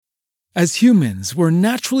As humans, we're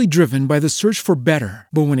naturally driven by the search for better.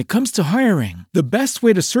 But when it comes to hiring, the best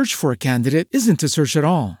way to search for a candidate isn't to search at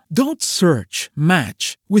all. Don't search,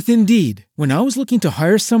 match with Indeed. When I was looking to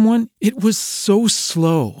hire someone, it was so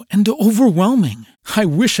slow and overwhelming. I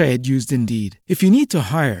wish I had used Indeed. If you need to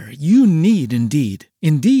hire, you need Indeed.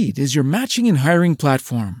 Indeed is your matching and hiring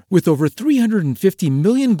platform with over 350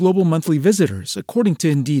 million global monthly visitors, according to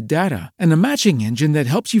Indeed data, and a matching engine that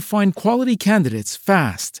helps you find quality candidates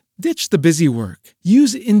fast. Ditch the busy work.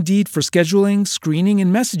 Use Indeed for scheduling, screening,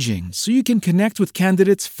 and messaging so you can connect with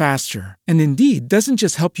candidates faster. And Indeed doesn't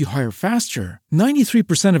just help you hire faster.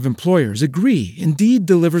 93% of employers agree Indeed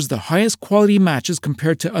delivers the highest quality matches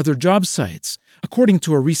compared to other job sites, according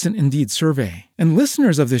to a recent Indeed survey. And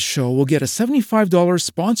listeners of this show will get a $75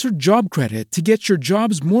 sponsored job credit to get your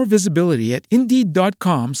jobs more visibility at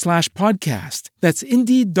Indeed.com/podcast. That's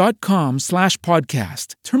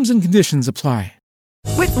Indeed.com/podcast. Terms and conditions apply.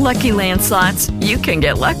 With Lucky Land Slots, you can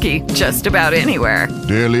get lucky just about anywhere.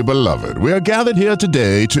 Dearly beloved, we are gathered here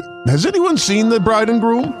today to... Has anyone seen the bride and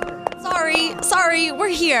groom? Sorry, we're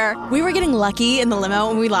here. We were getting lucky in the limo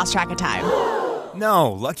and we lost track of time.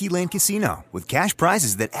 No, Lucky Land Casino, with cash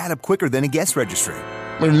prizes that add up quicker than a guest registry.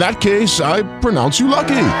 In that case, I pronounce you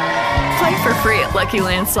lucky. Play for free at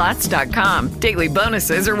LuckyLandSlots.com. Daily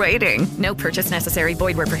bonuses are waiting. No purchase necessary.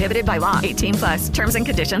 Void where prohibited by law. 18+. Terms and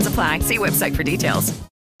conditions apply. See website for details.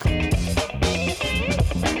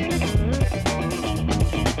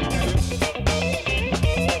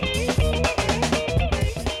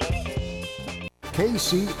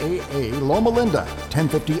 KCAA Loma Linda,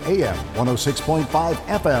 1050 AM, 106.5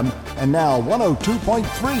 FM, and now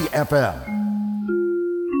 102.3 FM.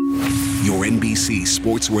 Your NBC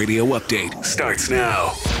Sports Radio update starts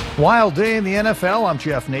now. Wild day in the NFL. I'm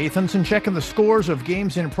Jeff Nathanson, checking the scores of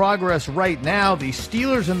games in progress right now. The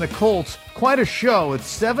Steelers and the Colts, quite a show. It's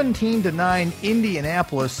 17-9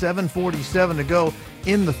 Indianapolis, 7:47 to go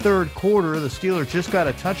in the third quarter. The Steelers just got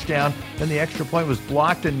a touchdown, then the extra point was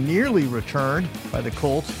blocked and nearly returned by the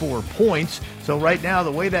Colts, 4 points. So right now,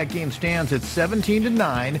 the way that game stands, it's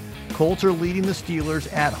 17-9. Colts are leading the Steelers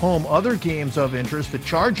at home. Other games of interest, the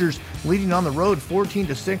Chargers leading on the road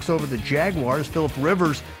 14-6 over the Jaguars. Phillip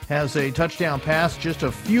Rivers has a touchdown pass just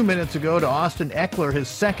a few minutes ago to Austin Eckler, his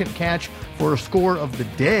second catch for a score of the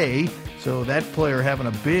day. So that player having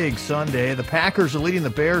a big Sunday. The Packers are leading the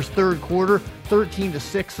Bears third quarter,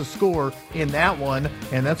 13-6 the score in that one.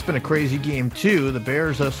 And that's been a crazy game too. The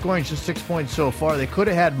Bears scoring just 6 points so far. They could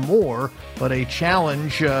have had more, but a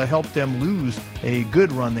challenge helped them lose a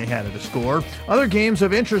good run they had at a score. Other games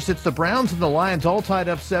of interest, it's the Browns and the Lions all tied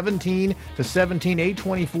up 17-17,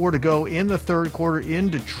 8:24 to go in the third quarter in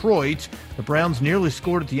Detroit. The Browns nearly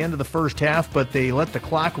scored at the end of the first half, but they let the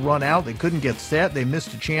clock run out. They couldn't get set. They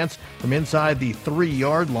missed a chance from inside the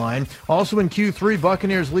 3-yard line. Also in Q3,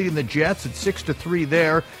 Buccaneers leading the Jets at 6-3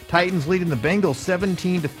 there. Titans leading the Bengals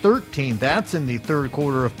 17-13. That's in the third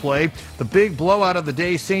quarter of play. The big blowout of the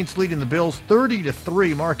day, Saints leading the Bills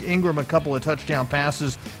 30-3. Mark Ingram a couple of touchdown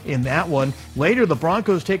passes in that one. Later, the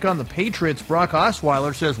Broncos take on the Patriots. Brock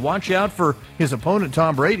Osweiler says watch out for his opponent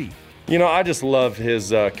Tom Brady. You know, I just love his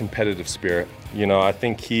competitive spirit. You know, I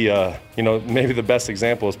think he, maybe the best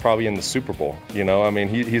example is probably in the Super Bowl. You know, I mean,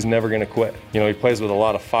 he's never going to quit. You know, he plays with a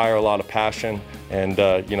lot of fire, a lot of passion, and,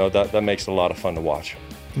 that makes it a lot of fun to watch.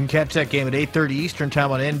 You can catch that game at 8:30 Eastern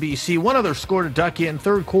Time on NBC. One other score to duck in,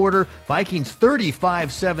 third quarter, Vikings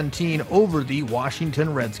 35-17 over the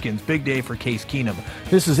Washington Redskins. Big day for Case Keenum.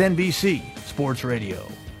 This is NBC Sports Radio.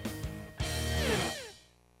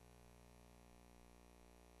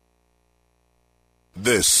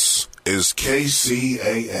 This is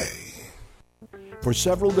KCAA. For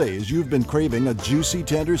several days, you've been craving a juicy,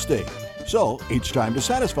 tender steak. So it's time to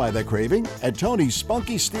satisfy that craving at Tony's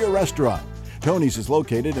Spunky Steer Restaurant. Tony's is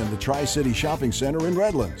located in the Tri-City Shopping Center in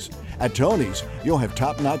Redlands. At Tony's, you'll have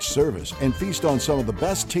top-notch service and feast on some of the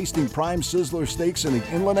best-tasting prime sizzler steaks in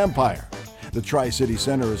the Inland Empire. The Tri-City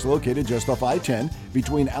Center is located just off I-10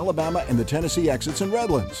 between Alabama and the Tennessee exits in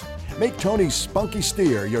Redlands. Make Tony's Spunky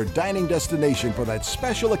Steer your dining destination for that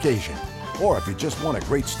special occasion, or if you just want a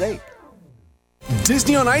great steak.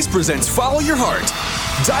 Disney on Ice presents Follow Your Heart.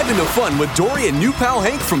 Dive into fun with Dory and new pal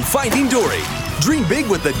Hank from Finding Dory. Dream big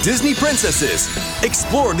with the Disney princesses.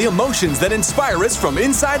 Explore the emotions that inspire us from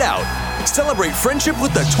inside out. Celebrate friendship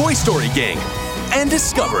with the Toy Story gang. And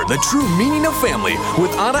discover the true meaning of family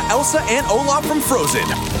with Anna, Elsa, and Olaf from Frozen.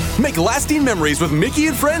 Make lasting memories with Mickey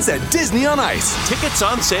and friends at Disney on Ice. Tickets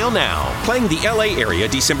on sale now. Playing the LA area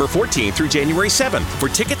December 14th through January 7th. For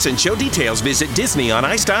tickets and show details, visit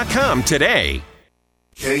DisneyOnIce.com today.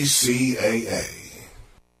 KCAA.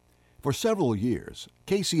 For several years,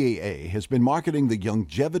 KCAA has been marketing the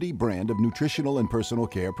Youngevity brand of nutritional and personal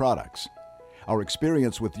care products. Our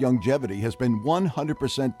experience with Youngevity has been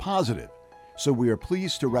 100% positive, so we are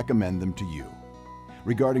pleased to recommend them to you.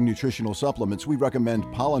 Regarding nutritional supplements, we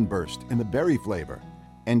recommend Pollen Burst in the berry flavor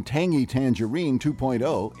and Tangy Tangerine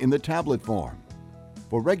 2.0 in the tablet form.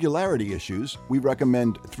 For regularity issues, we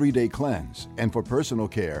recommend 3-Day Cleanse, and for personal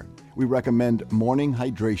care, we recommend Morning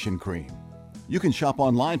Hydration Cream. You can shop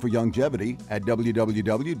online for Youngevity at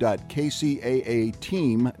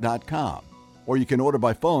www.kcaateam.com, or you can order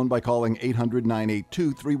by phone by calling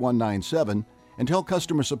 800-982-3197 and tell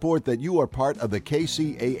customer support that you are part of the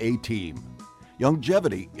KCAA team.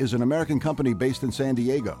 Youngevity is an American company based in San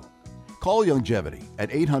Diego. Call Youngevity at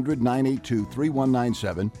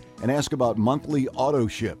 800-982-3197 and ask about monthly auto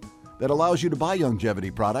ship that allows you to buy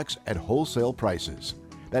Youngevity products at wholesale prices.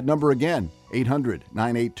 That number again,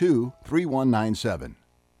 800-982-3197.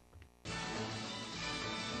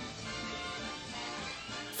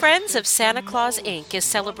 Friends of Santa Claus, Inc. is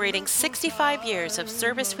celebrating 65 years of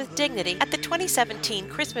service with dignity at the 2017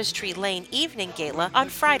 Christmas Tree Lane Evening Gala on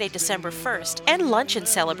Friday, December 1st, and luncheon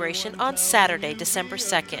celebration on Saturday, December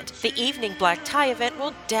 2nd. The evening black tie event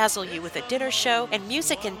will dazzle you with a dinner show and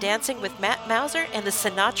music and dancing with Matt Mauser and the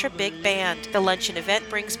Sinatra Big Band. The luncheon event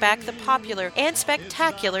brings back the popular and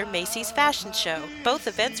spectacular Macy's Fashion Show. Both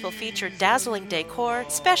events will feature dazzling decor,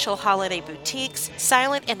 special holiday boutiques,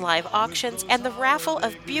 silent and live auctions, and the raffle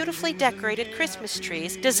of beautifully decorated Christmas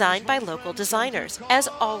trees designed by local designers. As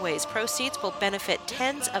always, proceeds will benefit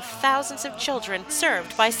tens of thousands of children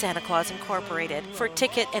served by Santa Claus Incorporated. For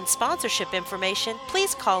ticket and sponsorship information,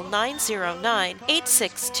 please call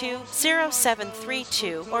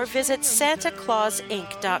 909-862-0732 or visit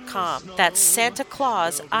SantaClausInc.com. That's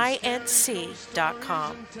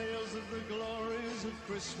SantaClausInc.com.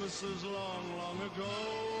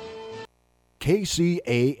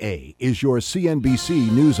 KCAA is your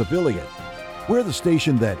CNBC News affiliate. We're the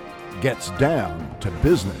station that gets down to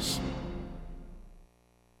business.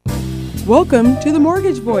 Welcome to The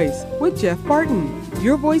Mortgage Voice with Jeff Barton,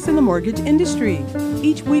 your voice in the mortgage industry.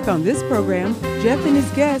 Each week on this program, Jeff and his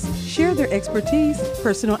guests share their expertise,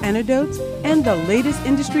 personal anecdotes, and the latest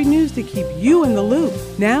industry news to keep you in the loop.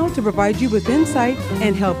 Now, to provide you with insight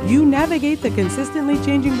and help you navigate the consistently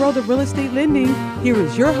changing world of real estate lending, here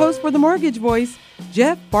is your host for The Mortgage Voice,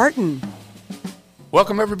 Jeff Barton.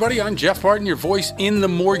 Welcome, everybody. I'm Jeff Barton, your voice in the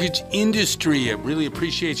mortgage industry. I really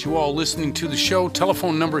appreciate you all listening to the show.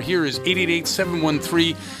 Telephone number here is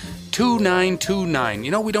 888-713-2929.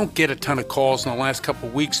 You know, we don't get a ton of calls in the last couple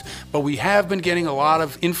of weeks, but we have been getting a lot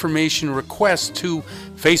of information requests to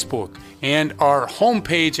Facebook and our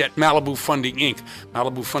homepage at Malibu Funding Inc.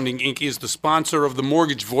 Malibu Funding Inc. is the sponsor of The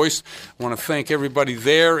Mortgage Voice. I want to thank everybody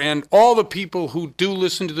there and all the people who do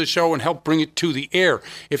listen to the show and help bring it to the air.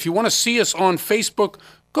 If you want to see us on Facebook,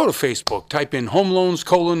 go to Facebook, type in Home Loans,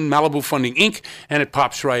 Malibu Funding Inc., and it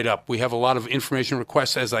pops right up. We have a lot of information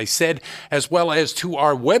requests, as I said, as well as to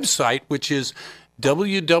our website, which is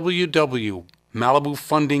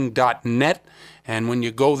www.malibufunding.net. And when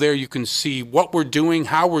you go there, you can see what we're doing,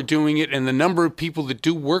 how we're doing it, and the number of people that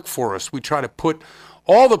do work for us. We try to put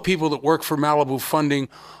all the people that work for Malibu Funding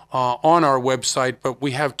on our website, but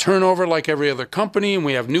we have turnover like every other company, and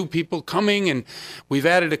we have new people coming, and we've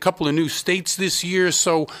added a couple of new states this year,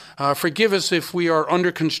 so forgive us if we are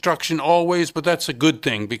under construction always, but that's a good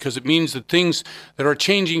thing, because it means that things that are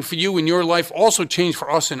changing for you in your life also change for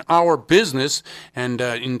us in our business, and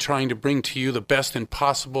in trying to bring to you the best and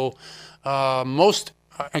possible, most,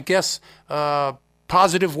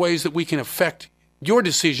 positive ways that we can affect your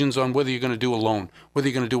decisions on whether you're going to do a loan, whether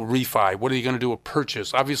you're going to do a refi, whether you're going to do a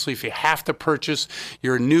purchase. Obviously, if you have to purchase,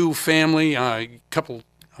 you're a new family, a couple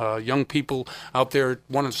young people out there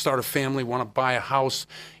want to start a family, want to buy a house.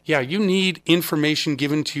 Yeah, you need information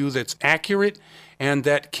given to you that's accurate and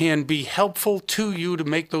that can be helpful to you to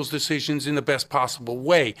make those decisions in the best possible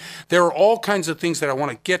way. There are all kinds of things that I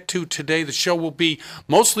want to get to today. The show will be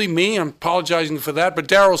mostly me. I'm apologizing for that, but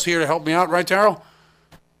Daryl's here to help me out. Right, Daryl?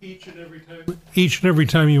 Each and every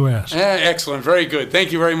time you ask. Excellent. Very good.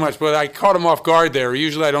 Thank you very much. But I caught him off guard there.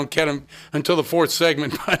 Usually I don't get him until the fourth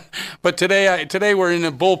segment. But today we're in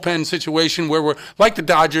a bullpen situation where we're, like the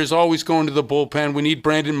Dodgers, always going to the bullpen. We need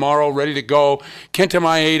Brandon Morrow ready to go, Kenta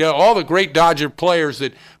Maeda, all the great Dodger players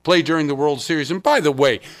that play during the World Series. And by the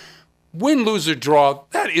way, win, lose, or draw,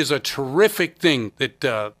 that is a terrific thing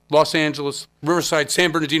that Los Angeles, Riverside,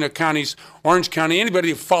 San Bernardino counties, Orange County, anybody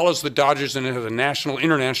who follows the Dodgers and has a national,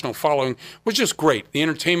 international following was just great. The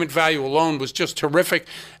entertainment value alone was just terrific,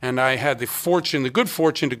 and I had the good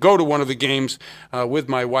fortune to go to one of the games with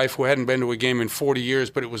my wife, who hadn't been to a game in 40 years,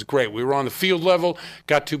 but it was great. We were on the field level,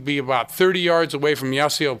 got to be about 30 yards away from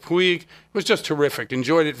Yasiel Puig. It was just terrific.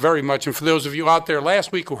 Enjoyed it very much. And for those of you out there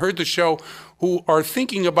last week who heard the show, who are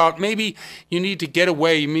thinking about maybe you need to get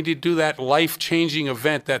away, you need to do that life-changing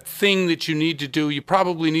event, that thing that you need to do, you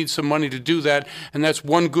probably need some money to do that, and that's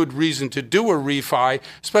one good reason to do a refi,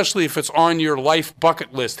 especially if it's on your life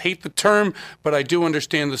bucket list. Hate the term, but I do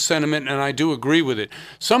understand the sentiment, and I do agree with it.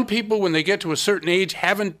 Some people, when they get to a certain age,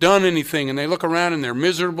 haven't done anything, and they look around and they're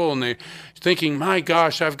miserable, and they're thinking, my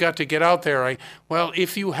gosh, I've got to get out there. Well,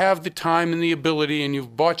 if you have the time and the ability, and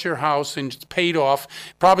you've bought your house and it's paid off,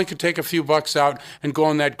 probably could take a few bucks out and go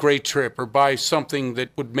on that great trip, or buy something that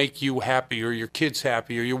would make you happy, or your kids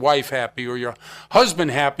happy, or your wife happy, or your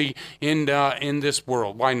husband happy in this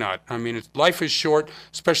world. Why not? I mean, life is short,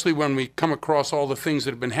 especially when we come across all the things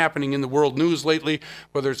that have been happening in the world news lately,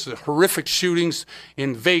 whether it's the horrific shootings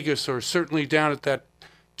in Vegas or certainly down at that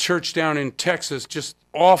church down in Texas. Just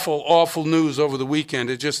awful, awful news over the weekend.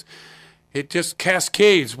 It just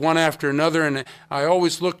cascades one after another, and I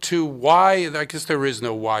always look to why. I guess there is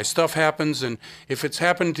no why. Stuff happens, and if it's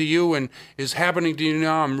happened to you and is happening to you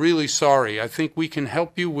now, I'm really sorry. I think we can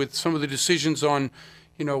help you with some of the decisions on,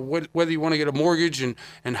 whether you want to get a mortgage and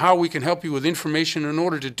how we can help you with information in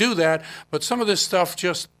order to do that, but some of this stuff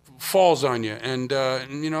just falls on you, and,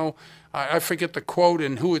 I forget the quote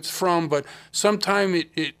and who it's from, but sometimes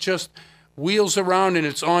it just wheels around and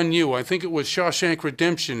it's on you. I think it was Shawshank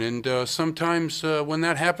Redemption, and sometimes when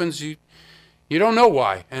that happens, you don't know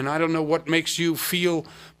why, and I don't know what makes you feel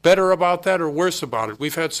better about that or worse about it.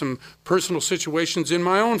 We've had some personal situations in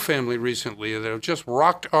my own family recently that have just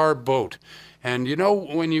rocked our boat, and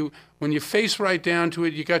when you face right down to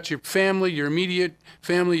it, you got your family, your immediate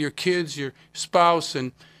family, your kids, your spouse,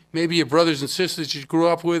 and maybe your brothers and sisters you grew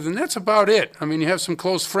up with, and that's about it. I mean, you have some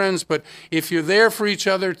close friends, but if you're there for each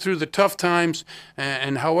other through the tough times,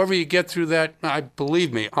 and however you get through that,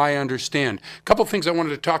 believe me, I understand. A couple things I wanted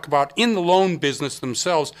to talk about in the loan business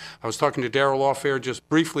themselves. I was talking to Daryl off air just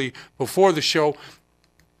briefly before the show.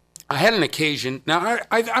 I had an occasion. Now,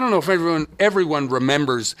 I don't know if everyone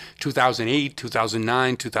remembers 2008,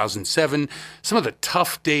 2009, 2007, some of the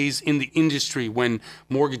tough days in the industry when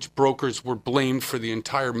mortgage brokers were blamed for the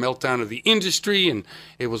entire meltdown of the industry, and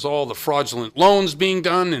it was all the fraudulent loans being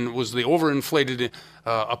done, and it was the overinflated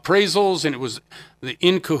appraisals, and it was the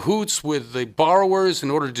in cahoots with the borrowers in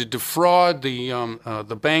order to defraud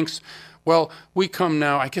the banks. Well, we come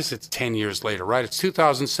now, I guess it's 10 years later, right? It's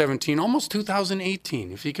 2017, almost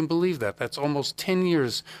 2018, if you can believe that. That's almost 10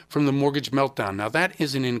 years from the mortgage meltdown. Now, that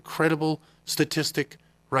is an incredible statistic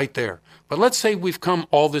right there. But let's say we've come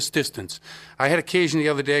all this distance. I had occasion the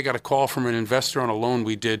other day, I got a call from an investor on a loan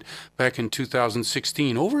we did back in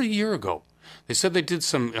 2016, over a year ago. They said they did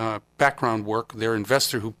some background work. Their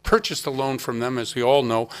investor who purchased a loan from them, as we all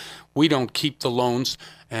know, we don't keep the loans,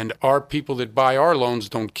 and our people that buy our loans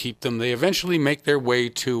don't keep them. They eventually make their way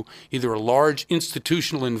to either a large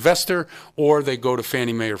institutional investor or they go to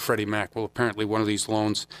Fannie Mae or Freddie Mac. Well, apparently one of these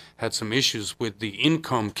loans had some issues with the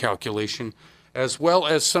income calculation as well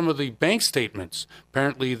as some of the bank statements.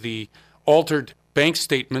 Apparently the altered bank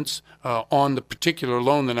statements on the particular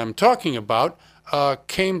loan that I'm talking about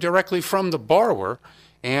came directly from the borrower,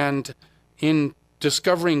 and in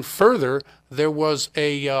discovering further, there was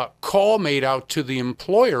a call made out to the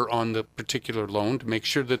employer on the particular loan to make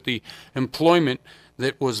sure that the employment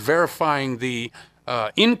that was verifying the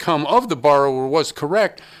income of the borrower was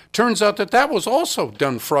correct. Turns out that was also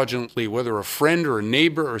done fraudulently, whether a friend or a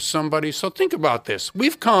neighbor or somebody. So think about this.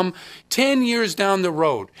 We've come 10 years down the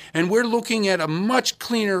road, and we're looking at a much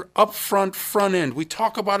cleaner upfront front end. We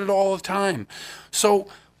talk about it all the time. So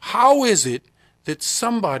how is it that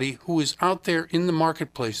somebody who is out there in the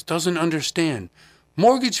marketplace doesn't understand?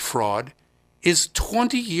 Mortgage fraud is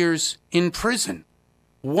 20 years in prison,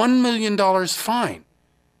 $1 million fine.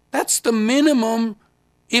 That's the minimum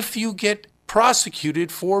if you get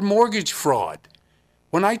prosecuted for mortgage fraud.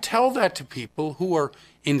 When I tell that to people who are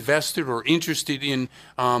invested or interested in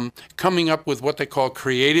coming up with what they call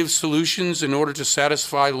creative solutions in order to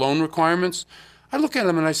satisfy loan requirements, I look at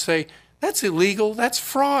them and I say, that's illegal, that's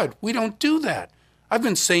fraud, we don't do that. I've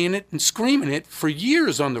been saying it and screaming it for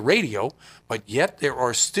years on the radio, but yet there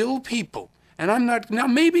are still people, and I'm not, now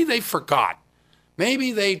maybe they forgot.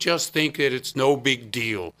 Maybe they just think that it's no big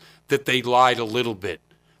deal that they lied a little bit.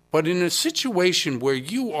 But in a situation where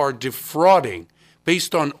you are defrauding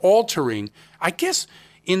based on altering, I guess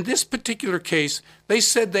in this particular case, they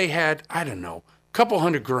said they had, I don't know, a couple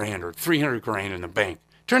 $100,000 or $300,000 in the bank.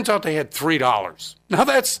 Turns out they had $3. Now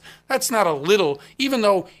that's not a little, even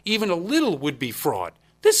though even a little would be fraud.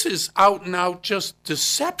 This is out and out just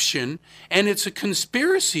deception, and it's a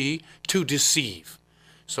conspiracy to deceive.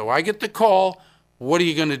 So I get the call. What are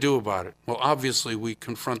you going to do about it? Well, obviously, we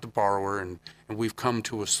confront the borrower, and we've come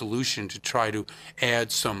to a solution to try to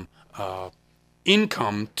add some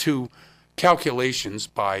income to calculations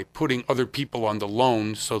by putting other people on the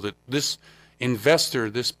loan so that this investor,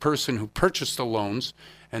 this person who purchased the loans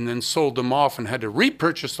and then sold them off and had to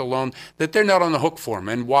repurchase the loan, that they're not on the hook for them.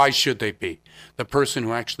 And why should they be? The person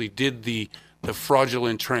who actually did the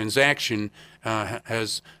fraudulent transaction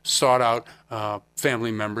has sought out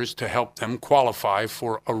family members to help them qualify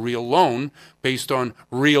for a real loan based on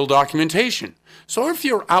real documentation. So if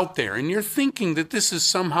you're out there and you're thinking that this is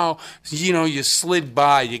somehow, you slid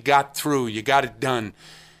by, you got through, you got it done,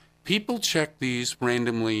 people check these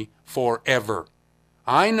randomly forever.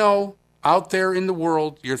 I know out there in the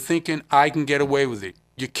world, you're thinking, I can get away with it.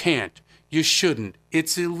 You can't. You shouldn't.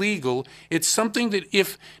 It's illegal. It's something that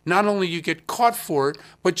if not only you get caught for it,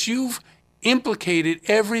 but you've implicated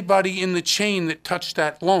everybody in the chain that touched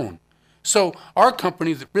that loan. So our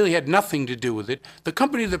company that really had nothing to do with it, the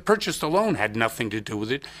company that purchased the loan had nothing to do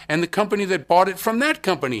with it, and the company that bought it from that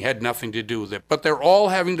company had nothing to do with it. But they're all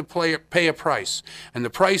having to pay a price. And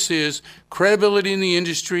the price is credibility in the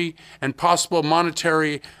industry and possible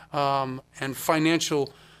monetary and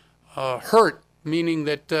financial hurt, meaning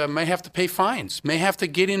that may have to pay fines, may have to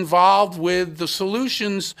get involved with the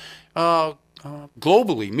solutions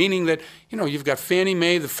globally, meaning that, you've got Fannie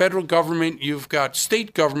Mae, the federal government, you've got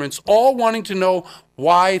state governments all wanting to know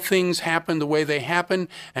why things happen the way they happen.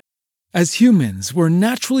 As humans, we're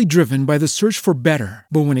naturally driven by the search for better.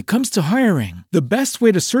 But when it comes to hiring, the best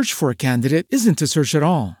way to search for a candidate isn't to search at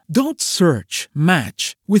all. Don't search,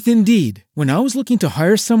 match with Indeed. When I was looking to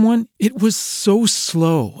hire someone, it was so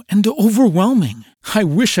slow and overwhelming. I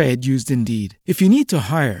wish I had used Indeed. If you need to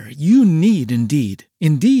hire, you need Indeed.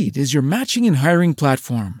 Indeed is your matching and hiring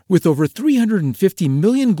platform with over 350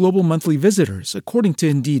 million global monthly visitors, according to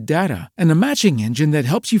Indeed data, and a matching engine that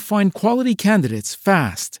helps you find quality candidates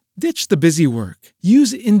fast. Ditch the busy work.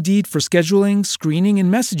 Use Indeed for scheduling, screening,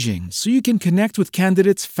 and messaging so you can connect with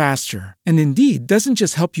candidates faster. And Indeed doesn't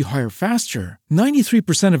just help you hire faster.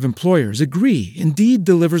 93% of employers agree Indeed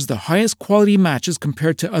delivers the highest quality matches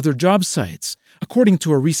compared to other job sites, according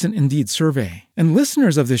to a recent Indeed survey. And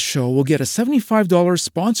listeners of this show will get a $75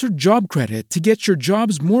 sponsored job credit to get your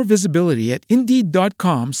jobs more visibility at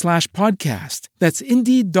Indeed.com/podcast. That's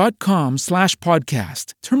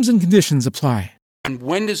Indeed.com/podcast. Terms and conditions apply. And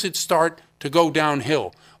when does it start to go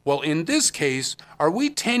downhill? Well, in this case, are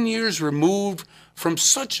we 10 years removed from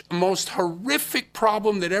such a most horrific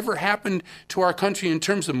problem that ever happened to our country in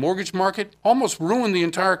terms of mortgage market? Almost ruined the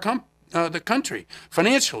entire the country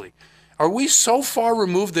financially. Are we so far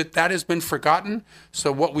removed that has been forgotten?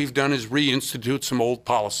 So what we've done is reinstitute some old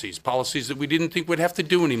policies that we didn't think we'd have to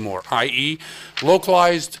do anymore, i.e.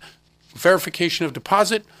 localized verification of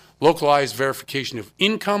deposit, localized verification of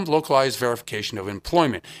income, localized verification of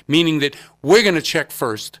employment, meaning that we're going to check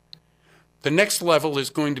first. The next level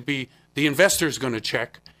is going to be the investor is going to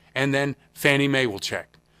check, and then Fannie Mae will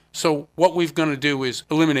check. So what we're going to do is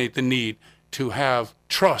eliminate the need to have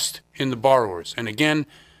trust in the borrowers. And again,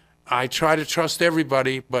 I try to trust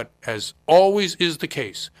everybody, but as always is the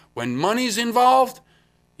case, when money's involved,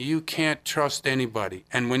 you can't trust anybody.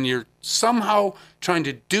 And when you're somehow trying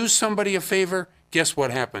to do somebody a favor, guess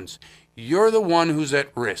what happens? You're the one who's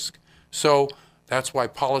at risk. So that's why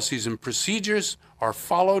policies and procedures are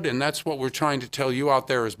followed, and that's what we're trying to tell you out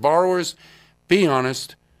there as borrowers. Be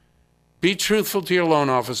honest, be truthful to your loan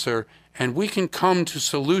officer, and we can come to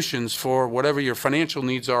solutions for whatever your financial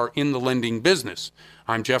needs are in the lending business.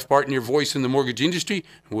 I'm Jeff Barton, your voice in the mortgage industry,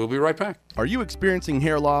 and we'll be right back. Are you experiencing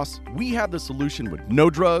hair loss? We have the solution with no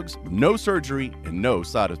drugs, no surgery, and no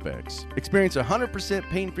side effects. Experience 100%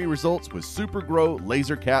 pain-free results with SuperGrow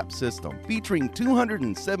Laser Cap System, featuring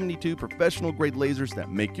 272 professional-grade lasers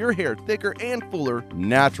that make your hair thicker and fuller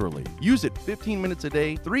naturally. Use it 15 minutes a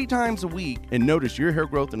day, 3 times a week, and notice your hair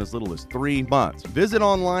growth in as little as 3 months. Visit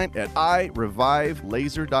online at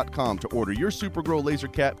irevivelaser.com to order your SuperGrow Laser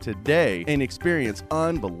Cap today and experience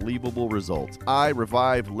unbelievable results.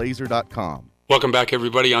 irevivelaser.com. Welcome back,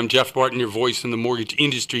 everybody. I'm Jeff Barton, your voice in the mortgage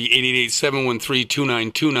industry.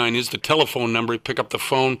 888-713-2929 is the telephone number. Pick up the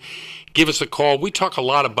phone, give us a call. We talk a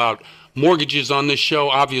lot about mortgages on this show.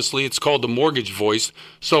 Obviously, it's called The Mortgage Voice.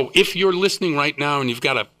 So if you're listening right now and you've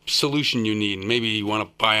got a solution you need, maybe you want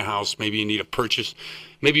to buy a house, maybe you need a purchase,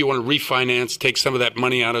 maybe you want to refinance, take some of that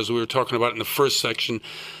money out, as we were talking about in the first section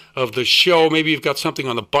of the show. Maybe you've got something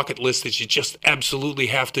on the bucket list that you just absolutely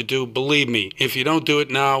have to do. Believe me, if you don't do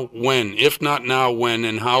it now, when? If not now, when?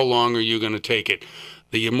 And how long are you going to take it?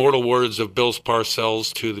 The immortal words of Bill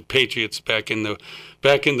Parcells to the Patriots back in the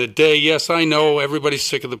day. Yes, I know everybody's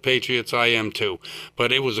sick of the Patriots. I am too.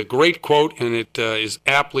 But it was a great quote, and it is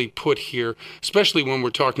aptly put here, especially when we're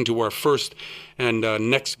talking to our first and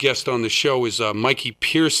next guest on the show is Mikey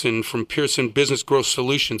Pearson from Pearson Business Growth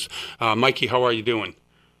Solutions. Mikey, how are you doing?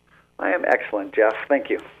 I am excellent, Jeff. Thank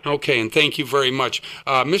you. Okay, and thank you very much.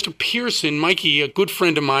 Mr. Pearson, Mikey, a good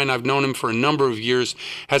friend of mine, I've known him for a number of years,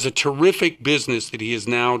 has a terrific business that he is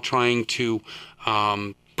now trying to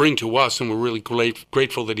bring to us, and we're really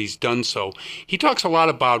grateful that he's done so. He talks a lot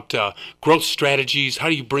about growth strategies. How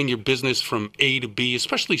do you bring your business from A to B,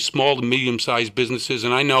 especially small to medium-sized businesses?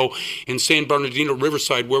 And I know in San Bernardino,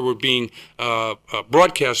 Riverside, where we're being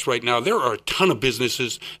broadcast right now, there are a ton of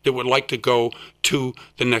businesses that would like to go to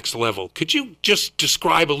the next level. Could you just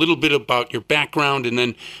describe a little bit about your background and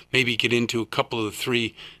then maybe get into a couple of the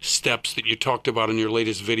 3 steps that you talked about in your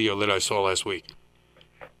latest video that I saw last week?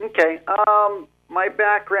 Okay. My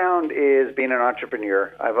background is being an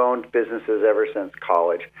entrepreneur. I've owned businesses ever since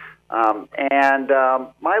college. And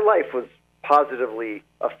my life was positively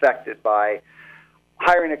affected by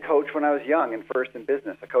hiring a coach when I was young and first in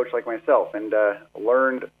business, a coach like myself, and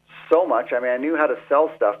learned so much. I mean, I knew how to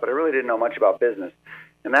sell stuff, but I really didn't know much about business.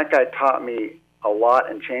 And that guy taught me a lot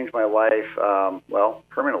and changed my life,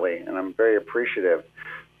 permanently, and I'm very appreciative.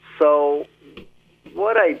 So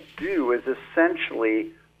what I do is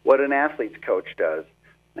essentially what an athlete's coach does.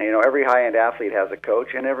 Now, you know, every high-end athlete has a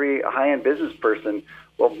coach, and every high-end business person,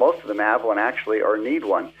 well, most of them have one actually or need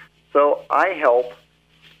one. So I help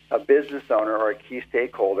a business owner or a key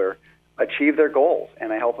stakeholder achieve their goals,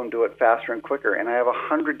 and I help them do it faster and quicker. And I have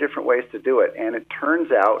 100 different ways to do it. And it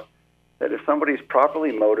turns out that if somebody's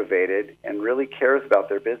properly motivated and really cares about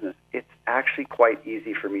their business, it's actually quite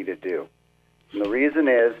easy for me to do. And the reason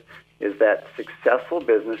is that successful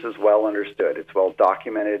business is well understood. It's well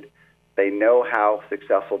documented. They know how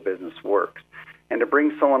successful business works. And to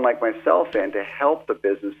bring someone like myself in to help the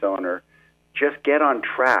business owner just get on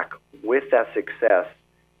track with that success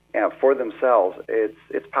for themselves,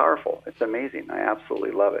 it's powerful. It's amazing. I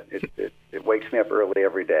absolutely love it. It wakes me up early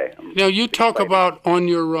every day. Now, you talk about on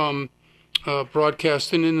your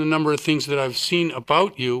broadcast and in a number of things that I've seen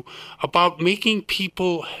about you, about making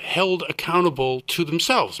people held accountable to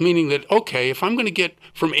themselves, meaning that, okay, if I'm going to get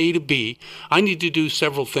from A to B, I need to do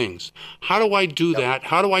several things. How do I do that?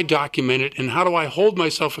 How do I document it? And how do I hold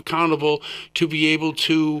myself accountable to be able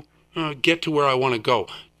to get to where I want to go?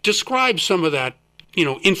 Describe some of that, you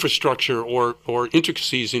know, infrastructure or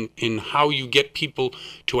intricacies in how you get people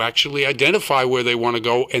to actually identify where they want to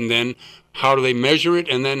go, and then how do they measure it,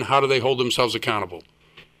 and then how do they hold themselves accountable?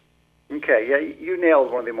 Okay, yeah, you nailed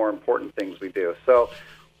one of the more important things we do. So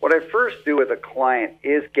what I first do with a client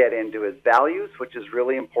is get into his values, which is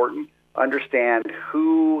really important, understand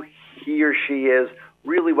who he or she is,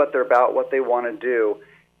 really what they're about, what they want to do,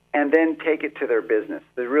 and then take it to their business.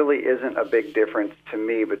 There really isn't a big difference to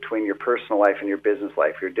me between your personal life and your business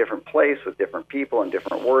life. You're a different place with different people and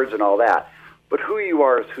different words and all that. But who you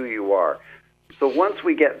are is who you are. So once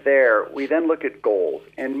we get there, we then look at goals.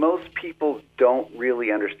 And most people don't really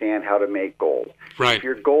understand how to make goals. Right. If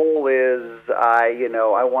your goal is, I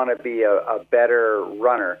want to be a better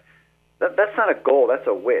runner, that's not a goal, that's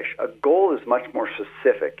a wish. A goal is much more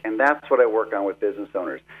specific, and that's what I work on with business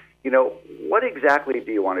owners. You know, what exactly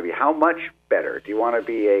do you want to be? How much better? Do you want to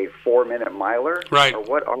be a 4-minute miler? Right. Or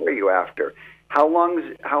what are you after? How long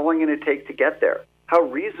going to take to get there? How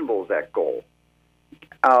reasonable is that goal?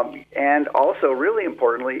 And also, really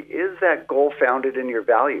importantly, is that goal founded in your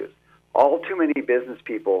values? All too many business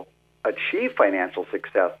people achieve financial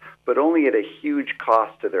success, but only at a huge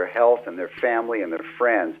cost to their health and their family and their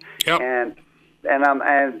friends. Yep.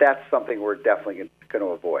 And that's something we're definitely going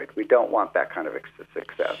to avoid. We don't want that kind of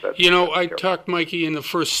success. I talked, Mikey, in the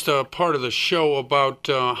first part of the show about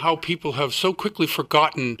how people have so quickly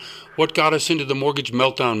forgotten what got us into the mortgage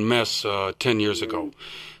meltdown mess 10 years ago.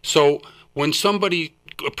 So when somebody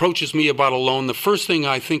approaches me about a loan, the first thing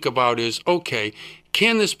I think about is, okay,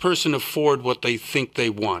 can this person afford what they think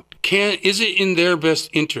they want? is it in their best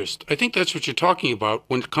interest? I think that's what you're talking about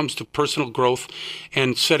when it comes to personal growth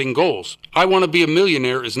and setting goals. I want to be a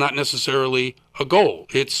millionaire is not necessarily a goal.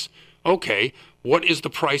 It's, okay, what is the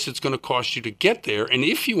price it's going to cost you to get there? And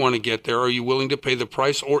if you want to get there, are you willing to pay the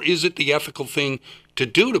price? Or is it the ethical thing to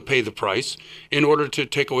do to pay the price in order to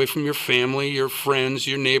take away from your family, your friends,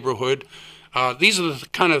 your neighborhood? These are the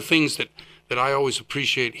kind of things that I always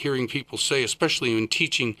appreciate hearing people say, especially in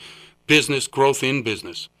teaching business, growth in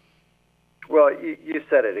business. Well, you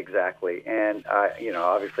said it exactly. And,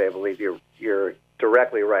 obviously I believe you're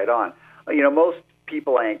directly right on. Most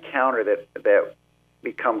people I encounter that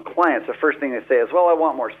become clients, the first thing they say is, well, I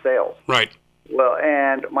want more sales. Right. Well,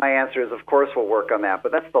 and my answer is, of course, we'll work on that,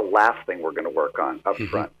 but that's the last thing we're going to work on up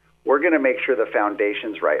front. We're going to make sure the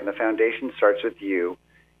foundation's right, and the foundation starts with you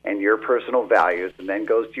and your personal values and then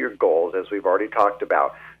goes to your goals, as we've already talked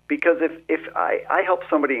about. Because if I help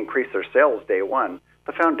somebody increase their sales day one,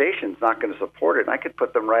 the foundation's not going to support it, and I could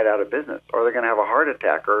put them right out of business, or they're going to have a heart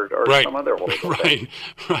attack or right. some other horrible thing.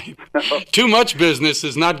 Right. Too much business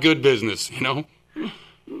is not good business,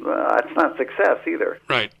 It's not success either.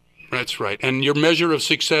 Right. That's right. And your measure of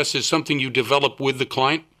success is something you develop with the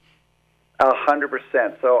client?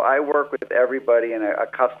 100%. So I work with everybody in a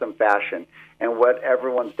custom fashion, and what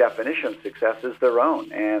everyone's definition of success is their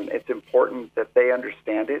own. And it's important that they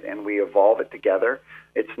understand it, and we evolve it together.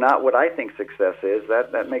 It's not what I think success is.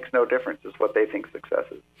 That makes no difference. It's what they think success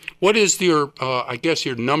is. What is your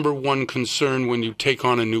number one concern when you take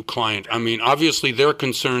on a new client? I mean, obviously their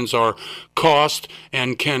concerns are cost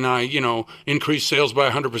and can I, increase sales by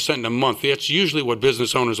 100% in a month. That's usually what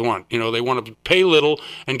business owners want. They want to pay little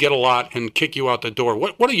and get a lot and kick you out the door.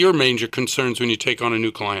 What are your major concerns when you take on a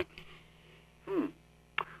new client?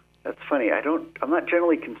 That's funny. I'm not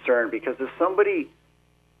generally concerned, because if somebody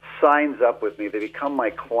signs up with me, they become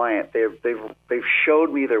my client, they've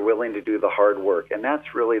showed me they're willing to do the hard work, and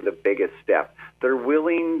that's really the biggest step. They're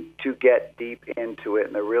willing to get deep into it,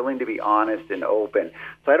 and they're willing to be honest and open.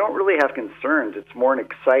 So I don't really have concerns. It's more an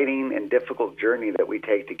exciting and difficult journey that we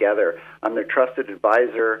take together. I'm their trusted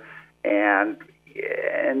advisor, and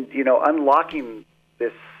unlocking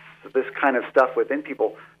this kind of stuff within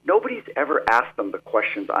people. Nobody's ever asked them the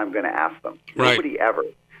questions I'm going to ask them. Right. Nobody ever.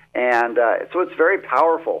 And so it's very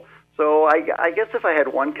powerful. So I guess if I had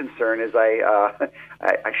one concern is I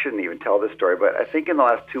shouldn't even tell this story, but I think in the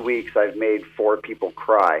last 2 weeks I've made 4 people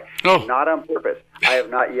cry. Oh. Not on purpose. I have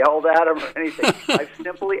not yelled at them or anything. I've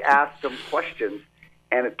simply asked them questions,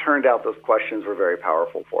 and it turned out those questions were very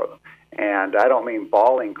powerful for them. And I don't mean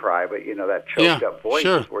bawling cry, but that choked up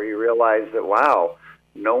voice where you realize that, wow,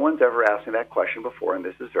 no one's ever asked me that question before, and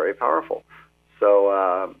this is very powerful. So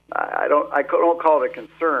I don't call it a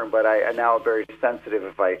concern, but I now am very sensitive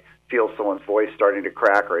if I feel someone's voice starting to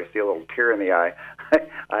crack or I see a little tear in the eye.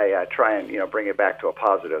 I try and bring it back to a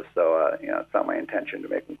positive. So it's not my intention to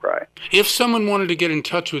make them cry. If someone wanted to get in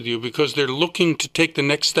touch with you because they're looking to take the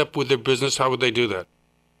next step with their business, how would they do that?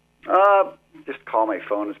 Just call my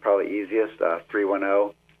phone is probably easiest.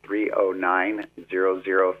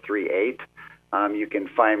 310-309-0038. You can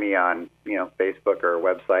find me on, Facebook or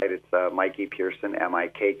website. It's Mikey Pearson,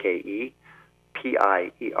 MIKKE Pierson,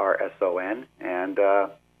 and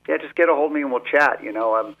just get a hold of me and we'll chat.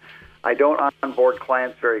 I don't onboard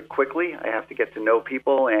clients very quickly. I have to get to know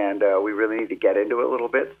people, and we really need to get into it a little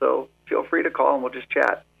bit. So feel free to call and we'll just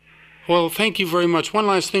chat. Well, thank you very much. One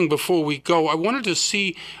last thing before we go, I wanted to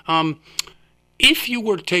see if you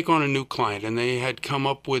were to take on a new client and they had come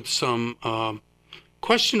up with some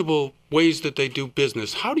questionable ways that they do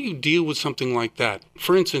business, how do you deal with something like that?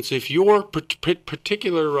 For instance, if your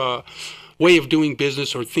particular way of doing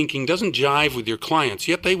business or thinking doesn't jive with your clients,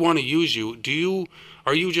 yet they want to use you,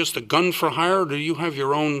 are you just a gun for hire, or do you have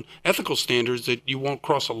your own ethical standards that you won't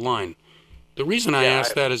cross a line? The reason I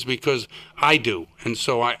ask that is because I do, and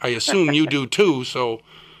so I assume you do too. So,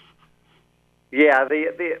 yeah,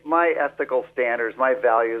 my ethical standards, my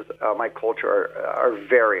values, my culture are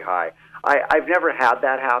very high. I've never had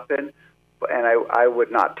that happen, and I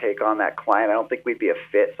would not take on that client. I don't think we'd be a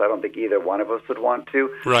fit, so I don't think either one of us would want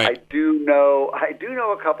to. Right. I do know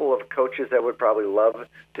a couple of coaches that would probably love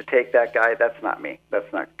to take that guy. That's not me.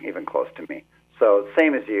 That's not even close to me. So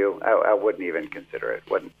same as you, I wouldn't even consider it.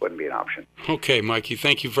 Wouldn't be an option. Okay, Mikey,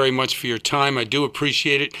 thank you very much for your time. I do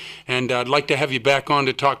appreciate it, and I'd like to have you back on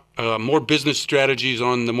to talk more business strategies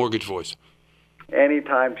on the Mortgage Voice.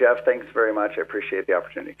 Anytime, Jeff. Thanks very much. I appreciate the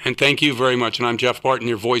opportunity. And thank you very much. And I'm Jeff Barton,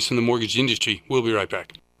 your voice in the mortgage industry. We'll be right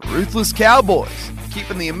back. Ruthless Cowboys,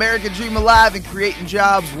 keeping the American dream alive and creating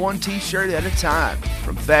jobs one t-shirt at a time.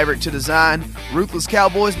 From fabric to design, Ruthless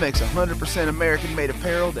Cowboys makes 100% American-made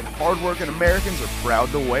apparel that hardworking Americans are proud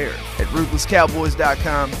to wear. At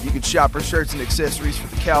RuthlessCowboys.com, you can shop for shirts and accessories for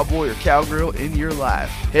the cowboy or cowgirl in your life.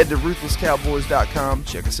 Head to RuthlessCowboys.com,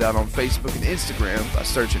 check us out on Facebook and Instagram by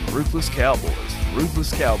searching Ruthless Cowboys.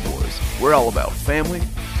 Ruthless Cowboys, we're all about family,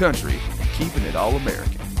 country, and keeping it all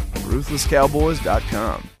American.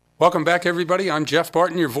 RuthlessCowboys.com. Welcome back, everybody. I'm Jeff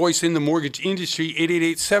Barton, your voice in the mortgage industry.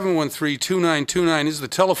 888-713-2929 is the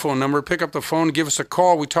telephone number. Pick up the phone, give us a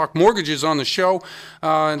call. We talk mortgages on the show.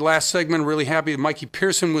 And last segment, really happy that Mikey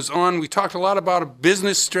Pearson was on. We talked a lot about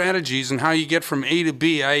business strategies and how you get from A to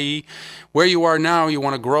B, i.e., where you are now. You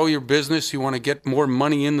want to grow your business. You want to get more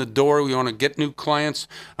money in the door. You want to get new clients.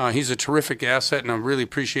 He's a terrific asset, and I really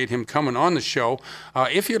appreciate him coming on the show.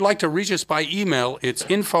 If you'd like to reach us by email, it's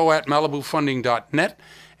info@malibufunding.net.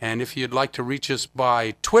 And if you'd like to reach us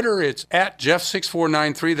by Twitter, it's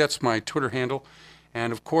 @Jeff6493. That's my Twitter handle.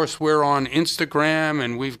 And, of course, we're on Instagram,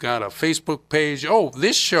 and we've got a Facebook page. Oh,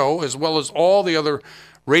 this show, as well as all the other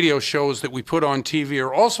radio shows that we put on TV,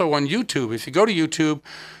 are also on YouTube. If you go to YouTube,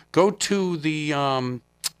 go to the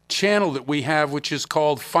channel that we have, which is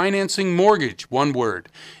called Financing Mortgage, one word.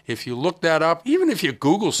 If you look that up, even if you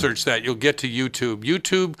Google search that, you'll get to YouTube.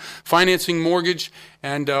 YouTube, Financing Mortgage,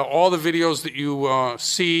 and all the videos that you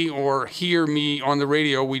see or hear me on the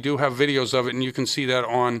radio, we do have videos of it, and you can see that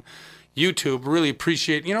on YouTube. Really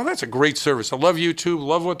appreciate, that's a great service. I love YouTube,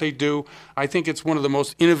 love what they do. I think it's one of the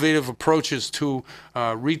most innovative approaches to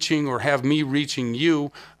reaching or have me reaching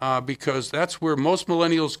you because that's where most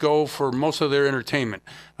millennials go for most of their entertainment.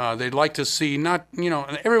 They'd like to see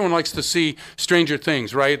everyone likes to see Stranger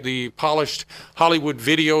Things, right? The polished Hollywood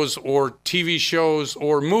videos or TV shows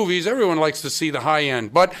or movies. Everyone likes to see the high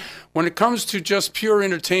end. But when it comes to just pure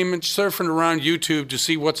entertainment, surfing around YouTube to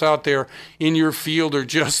see what's out there in your field or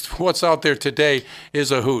just what's out there today is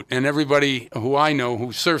a hoot. And everybody who I know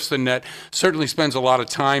who surfs the net certainly spends a lot of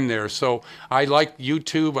time there. So I like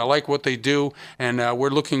YouTube. I like what they do. And we're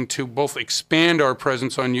looking to both expand our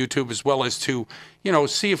presence on YouTube as well as to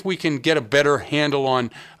see if we can get a better handle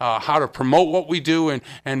on how to promote what we do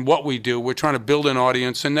and what we do. We're trying to build an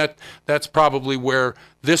audience, and that's probably where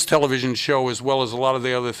this television show, as well as a lot of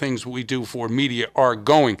the other things we do for media, are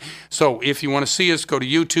going. So if you want to see us, go to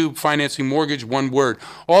YouTube, Financing Mortgage, one word.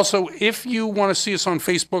 Also, if you want to see us on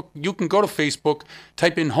Facebook, you can go to Facebook,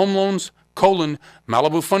 type in Home Loans,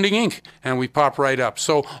 Malibu Funding Inc., and we pop right up.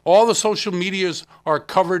 So all the social medias are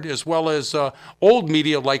covered, as well as old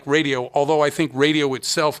media like radio, although I think radio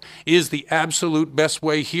itself is the absolute best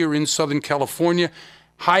way here in Southern California.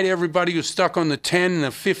 Hi to everybody who's stuck on the 10 and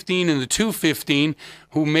the 15 and the 215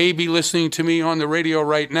 who may be listening to me on the radio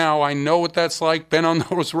right now. I know what that's like. Been on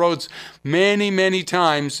those roads many, many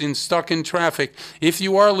times stuck in traffic. If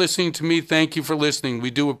you are listening to me, thank you for listening.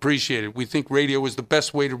 We do appreciate it. We think radio is the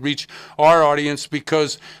best way to reach our audience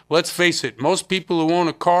because, let's face it, most people who own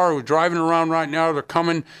a car, who are driving around right now, they're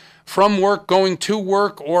coming from work, going to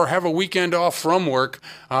work, or have a weekend off from work,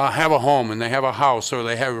 have a home, and they have a house, or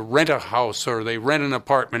they rent a house, or they rent an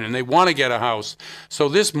apartment, and they want to get a house. So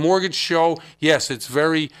this mortgage show, yes, it's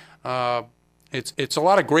very, it's a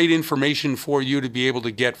lot of great information for you to be able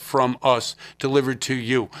to get from us delivered to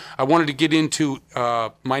you. I wanted to get into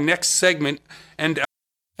my next segment, and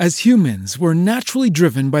as humans, we're naturally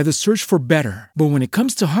driven by the search for better. But when it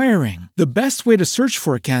comes to hiring, the best way to search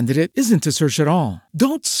for a candidate isn't to search at all.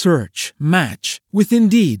 Don't search, match with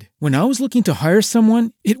Indeed. When I was looking to hire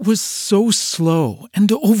someone, it was so slow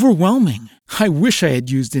and overwhelming. I wish I had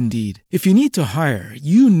used Indeed. If you need to hire,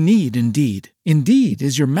 you need Indeed. Indeed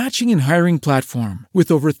is your matching and hiring platform with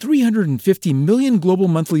over 350 million global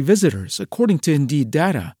monthly visitors, according to Indeed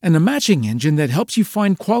data, and a matching engine that helps you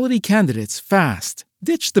find quality candidates fast.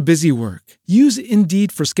 Ditch the busy work. Use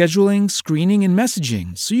Indeed for scheduling, screening, and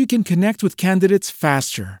messaging so you can connect with candidates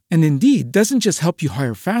faster. And Indeed doesn't just help you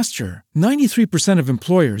hire faster. 93% of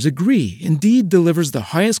employers agree Indeed delivers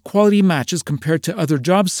the highest quality matches compared to other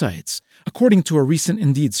job sites, according to a recent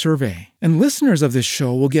Indeed survey. And listeners of this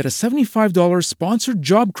show will get a $75 sponsored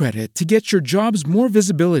job credit to get your jobs more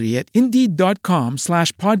visibility at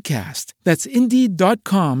Indeed.com/podcast. That's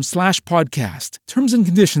Indeed.com/podcast. Terms and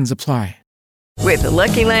conditions apply. With the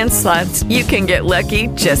Lucky Land Slots, you can get lucky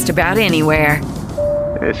just about anywhere.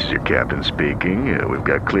 This is your captain speaking. We've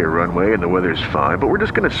got clear runway and the weather's fine, but we're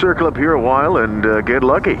just going to circle up here a while and get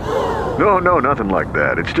lucky. No, nothing like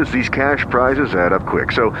that. It's just these cash prizes add up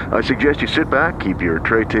quick. So I suggest you sit back, keep your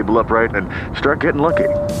tray table upright, and start getting lucky.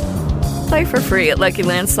 Play for free at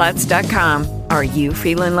LuckyLandSlots.com. Are you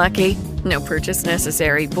feeling lucky? No purchase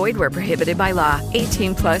necessary. Void where prohibited by law.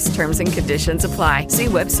 18 plus terms and conditions apply. See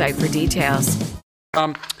website for details.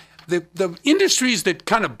 The industries that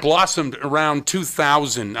kind of blossomed around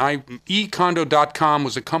 2000, eCondo.com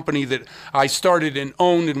was a company that I started and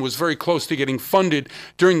owned and was very close to getting funded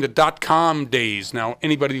during the dot-com days. Now,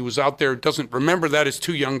 anybody who was out there doesn't remember that is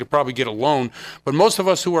too young to probably get a loan, but most of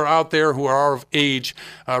us who are out there who are of age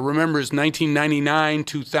remembers 1999,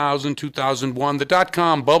 2000, 2001, the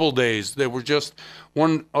dot-com bubble days. They were just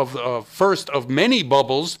one of the first of many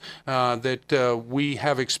bubbles that we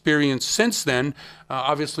have experienced since then.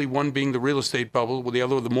 Obviously, one being the real estate bubble, the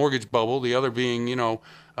other the mortgage bubble, the other being,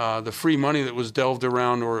 the free money that was delved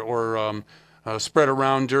around or spread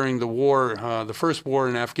around during the war, the first war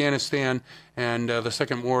in Afghanistan and the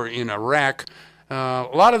second war in Iraq. A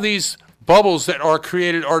lot of these bubbles that are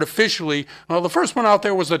created artificially. Well, the first one out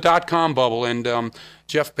there was the dot-com bubble, and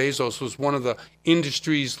Jeff Bezos was one of the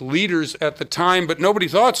industry's leaders at the time, but nobody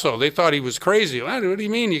thought so. They thought he was crazy. What do you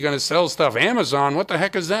mean you're going to sell stuff? Amazon, what the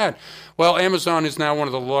heck is that? Well, Amazon is now one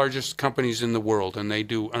of the largest companies in the world, and they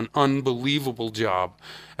do an unbelievable job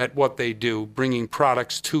at what they do, bringing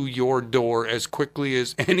products to your door as quickly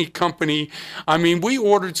as any company. I mean, we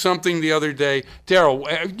ordered something the other day.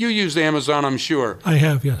 Daryl, you used Amazon, I'm sure. I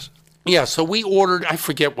have, yes. Yeah, so we ordered, I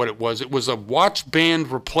forget what it was. It was a watch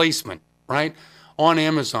band replacement, right, on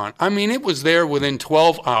Amazon. I mean, it was there within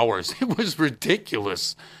 12 hours. It was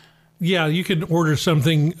ridiculous. Yeah, you can order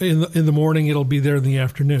something in the morning. It'll be there in the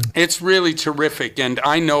afternoon. It's really terrific. And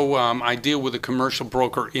I know I deal with a commercial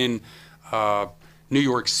broker in New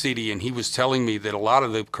York City, and he was telling me that a lot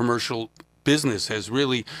of the commercial business has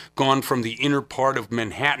really gone from the inner part of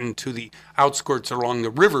Manhattan to the outskirts along the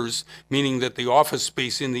rivers, meaning that the office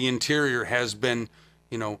space in the interior has been,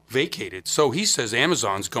 vacated. So he says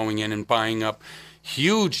Amazon's going in and buying up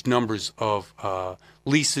huge numbers of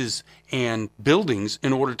leases and buildings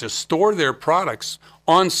in order to store their products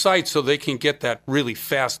on site so they can get that really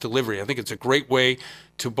fast delivery. I think it's a great way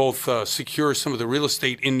to both secure some of the real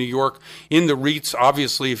estate in New York, in the REITs.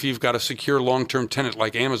 Obviously, if you've got a secure long-term tenant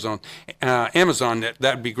like Amazon,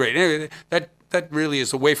 that'd be great. Anyway, that really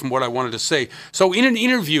is away from what I wanted to say. So in an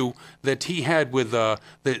interview that he had with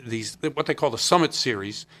these what they call the Summit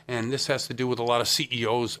Series, and this has to do with a lot of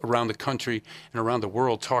CEOs around the country and around the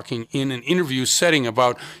world talking in an interview setting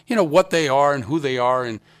about, what they are and who they are.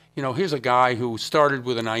 And, here's a guy who started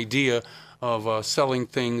with an idea of selling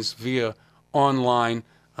things via online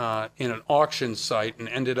in an auction site and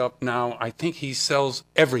ended up now, I think he sells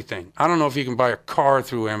everything. I don't know if you can buy a car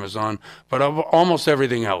through Amazon, but almost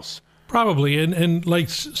everything else. Probably, and like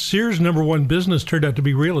Sears' number one business turned out to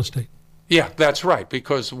be real estate. Yeah, that's right,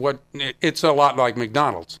 because it's a lot like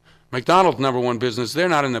McDonald's. McDonald's number one business, they're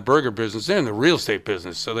not in the burger business, they're in the real estate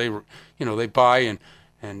business. So they buy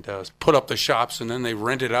and put up the shops, and then they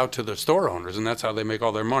rent it out to the store owners, and that's how they make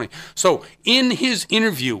all their money. So in his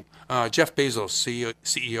interview, Jeff Bezos,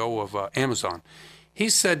 CEO of Amazon, he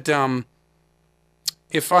said,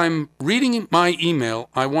 if I'm reading my email,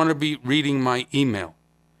 I want to be reading my email.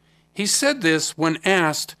 He said this when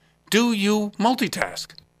asked, do you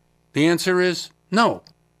multitask? The answer is no.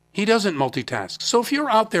 He doesn't multitask. So if you're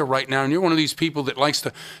out there right now and you're one of these people that likes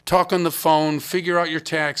to talk on the phone, figure out your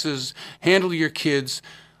taxes, handle your kids,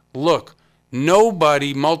 look,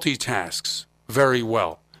 nobody multitasks very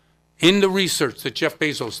well. In the research that Jeff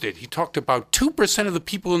Bezos did, he talked about 2% of the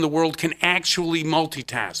people in the world can actually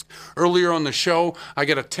multitask. Earlier on the show, I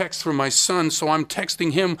get a text from my son, so I'm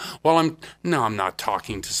texting him while I'm not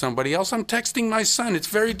talking to somebody else. I'm texting my son. It's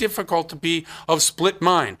very difficult to be of split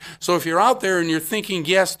mind. So if you're out there and you're thinking,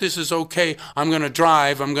 yes, this is okay, I'm going to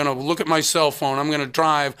drive, I'm going to look at my cell phone, I'm going to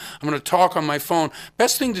drive, I'm going to talk on my phone,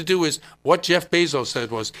 best thing to do is what Jeff Bezos said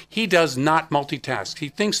was he does not multitask. He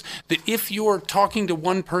thinks that if you're talking to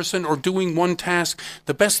one person or doing one task,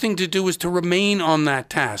 the best thing to do is to remain on that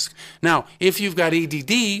task. Now, if you've got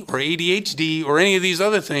ADD or ADHD or any of these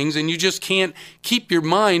other things and you just can't keep your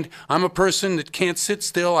mind, I'm a person that can't sit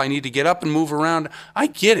still, I need to get up and move around, I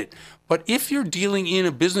get it. But if you're dealing in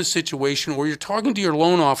a business situation or you're talking to your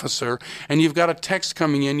loan officer and you've got a text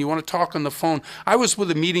coming in, you want to talk on the phone. I was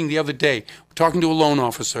with a meeting the other day, talking to a loan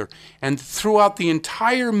officer, and throughout the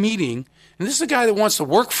entire meeting, and this is a guy that wants to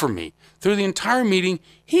work for me, through the entire meeting,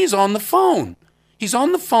 he's on the phone. He's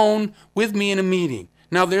on the phone with me in a meeting.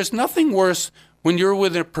 Now, there's nothing worse when you're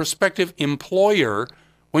with a prospective employer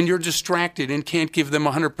when you're distracted and can't give them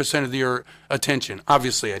 100% of your attention.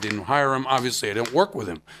 Obviously, I didn't hire him. Obviously, I don't work with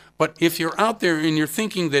him. But if you're out there and you're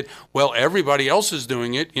thinking that, well, everybody else is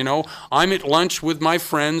doing it, I'm at lunch with my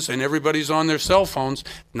friends and everybody's on their cell phones,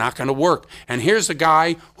 not going to work. And here's a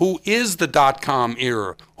guy who is the .com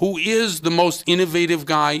era, who is the most innovative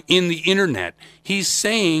guy in the internet. He's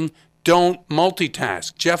saying, don't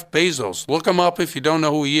multitask. Jeff Bezos, look him up if you don't know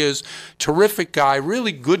who he is. Terrific guy,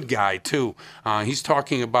 really good guy too. He's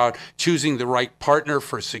talking about choosing the right partner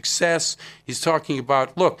for success. He's talking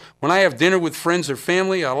about, look, when I have dinner with friends or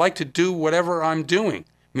family, I like to do whatever I'm doing.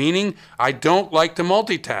 Meaning, I don't like to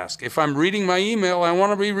multitask. If I'm reading my email, I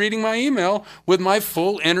want to be reading my email with my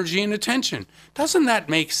full energy and attention. Doesn't that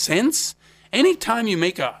make sense? Anytime you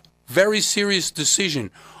make a very serious decision,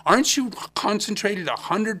 aren't you concentrated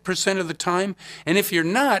 100% of the time? And if you're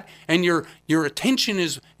not, and your attention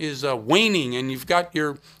is waning, and you've got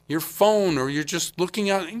your phone, or you're just looking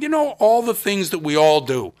out, all the things that we all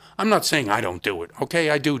do. I'm not saying I don't do it, okay?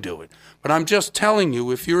 I do it. But I'm just telling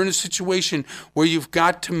you, if you're in a situation where you've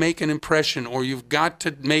got to make an impression or you've got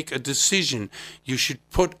to make a decision, you should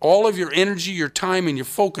put all of your energy, your time, and your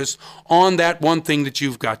focus on that one thing that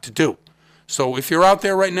you've got to do. So if you're out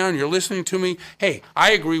there right now and you're listening to me, hey,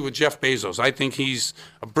 I agree with Jeff Bezos. I think he's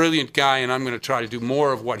a brilliant guy, and I'm going to try to do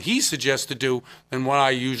more of what he suggests to do than what I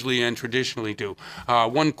usually and traditionally do.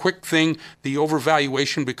 One quick thing, the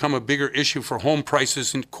overvaluation become a bigger issue for home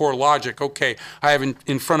prices in CoreLogic. Okay, I have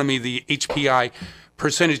in front of me the HPI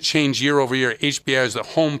percentage change year over year. HPI is the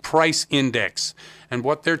home price index. And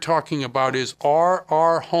what they're talking about is, are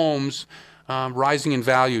our homes rising in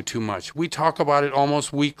value too much? We talk about it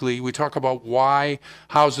almost weekly. We talk about why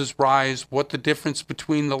houses rise, what the difference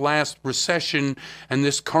between the last recession and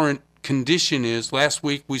this current condition is. Last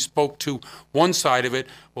week we spoke to one side of it.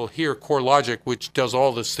 Well, here, CoreLogic, which does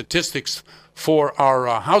all the statistics for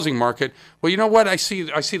our housing market. Well, you know what? I see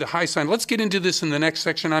the high sign. Let's get into this in the next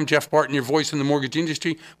section. I'm Jeff Barton, your voice in the mortgage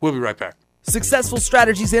industry. We'll be right back. Successful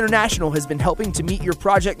Strategies International has been helping to meet your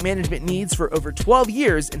project management needs for over 12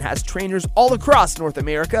 years and has trainers all across North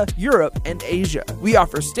America, Europe, and Asia. We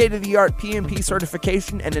offer state-of-the-art PMP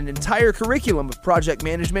certification and an entire curriculum of project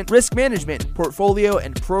management, risk management, portfolio,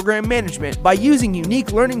 and program management by using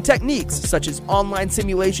unique learning techniques such as online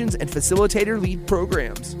simulations and facilitator lead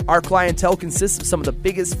programs. Our clientele consists of some of the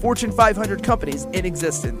biggest Fortune 500 companies in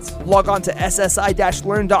existence. Log on to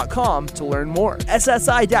ssi-learn.com to learn more.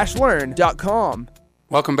 ssi-learn.com.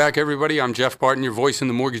 Welcome back, everybody. I'm Jeff Barton, your voice in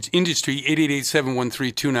the mortgage industry.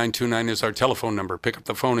 888-713-2929 is our telephone number. Pick up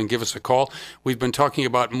the phone and give us a call. We've been talking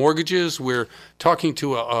about mortgages. We're talking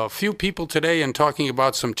to a few people today and talking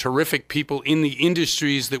about some terrific people in the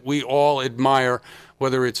industries that we all admire,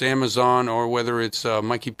 whether it's Amazon or whether it's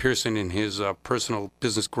Mikey Pearson in his personal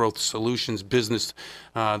business growth solutions business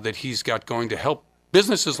that he's got going to help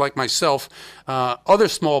businesses like myself, other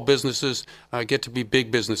small businesses get to be big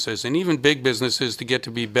businesses, and even big businesses to get to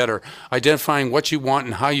be better. Identifying what you want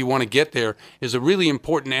and how you want to get there is a really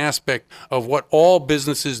important aspect of what all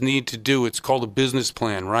businesses need to do. It's called a business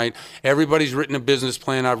plan, right? Everybody's written a business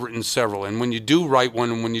plan. I've written several. And when you do write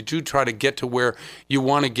one, and when you do try to get to where you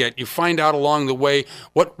want to get, you find out along the way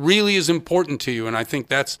what really is important to you. And I think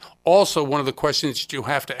that's also one of the questions that you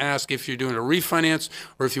have to ask if you're doing a refinance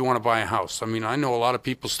or if you want to buy a house. I mean, I know a lot of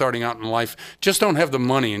people starting out in life just don't have the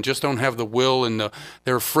money and just don't have the will, and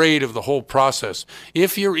they're afraid of the whole process.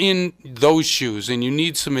 If you're in those shoes and you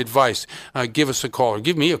need some advice, give us a call, or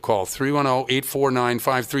give me a call,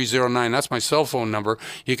 310-849-5309. That's my cell phone number.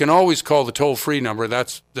 You can always call the toll-free number.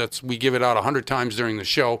 That's we give it out 100 times during the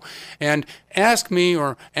show. And ask me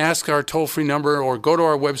or ask our toll-free number, or go to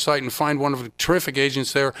our website and find one of the terrific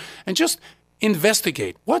agents there and just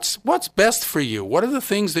investigate. What's best for you? What are the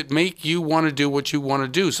things that make you want to do what you want to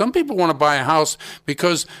do? Some people want to buy a house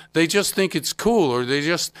because they just think it's cool, or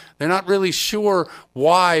they're not really sure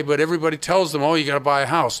why, but everybody tells them, oh, you got to buy a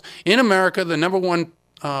house. In America, the number one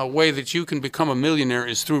way that you can become a millionaire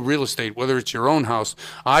is through real estate, whether it's your own house.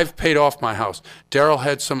 I've paid off my house. Daryl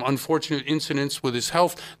had some unfortunate incidents with his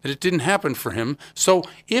health that it didn't happen for him. So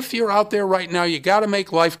if you're out there right now, you got to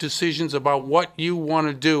make life decisions about what you want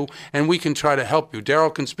to do, and we can try to help you.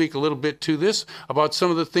 Daryl can speak a little bit to this about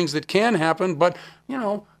some of the things that can happen, but,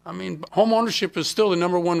 home ownership is still the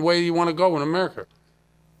number one way you want to go in America.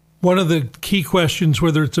 One of the key questions,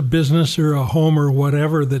 whether it's a business or a home or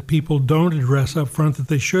whatever, that people don't address up front that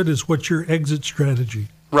they should, is what's your exit strategy?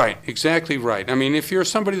 Right, exactly right. I mean, if you're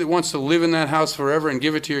somebody that wants to live in that house forever and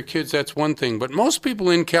give it to your kids, that's one thing. But most people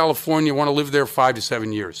in California want to live there 5 to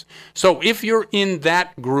 7 years. So if you're in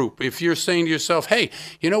that group, if you're saying to yourself, hey,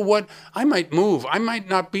 you know what, I might move, I might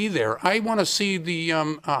not be there, I want to see the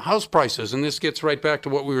house prices, and this gets right back to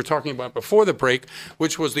what we were talking about before the break,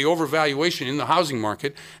 which was the overvaluation in the housing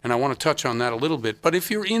market, and I want to touch on that a little bit. But if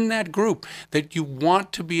you're in that group that you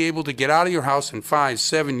want to be able to get out of your house in 5,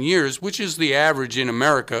 7 years, which is the average in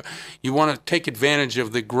America, you want to take advantage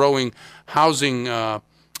of the growing housing,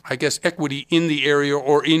 equity in the area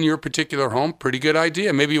or in your particular home. Pretty good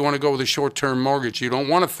idea. Maybe you want to go with a short-term mortgage. You don't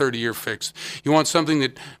want a 30-year fix. You want something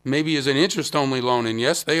that maybe is an interest-only loan, and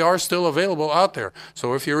yes, they are still available out there.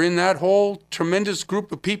 So if you're in that whole tremendous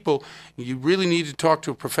group of people, you really need to talk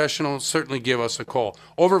to a professional. Certainly give us a call.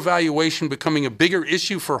 Overvaluation becoming a bigger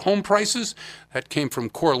issue for home prices. That came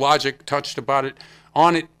from CoreLogic, touched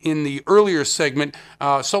on it in the earlier segment.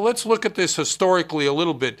 So let's look at this historically a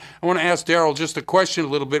little bit. I want to ask Daryl just a question a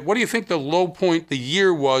little bit. What do you think the low point, the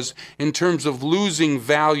year was in terms of losing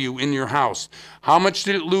value in your house? How much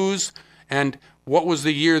did it lose, and what was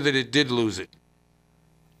the year that it did lose it?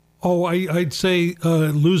 Oh, I'd say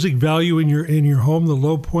losing value in your home, the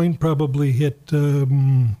low point probably hit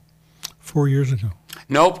 4 years ago.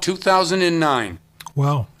 Nope, 2009.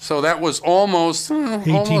 Wow. So that was almost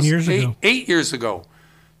 18 years ago. 8 years ago.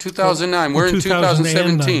 2009. We're in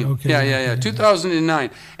 2017. Okay. Yeah. 2009.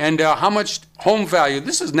 And how much home value,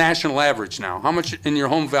 this is national average now, how much in your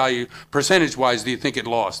home value, percentage-wise, do you think it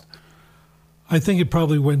lost? I think it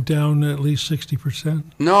probably went down at least 60%.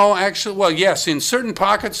 No, actually, well, yes, in certain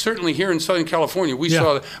pockets, certainly here in Southern California, we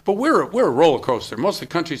saw that. But we're a roller coaster. Most of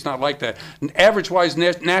the country's not like that. Average-wise,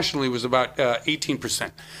 nationally, was about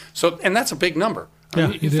 18%. So, and that's a big number. I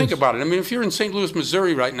mean, you think about it. I mean, if you're in St. Louis,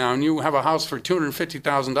 Missouri right now, and you have a house for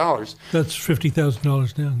 $250,000, that's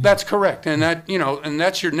 $50,000 down. That's correct, and and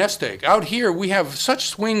that's your nest egg. Out here, we have such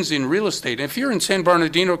swings in real estate. If you're in San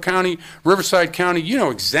Bernardino County, Riverside County, you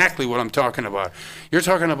know exactly what I'm talking about. You're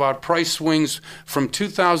talking about price swings from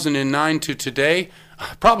 2009 to today.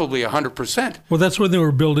 Probably 100%. Well, that's when they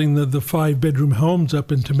were building the 5-bedroom homes up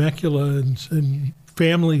in Temecula, and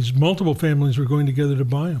families, multiple families, were going together to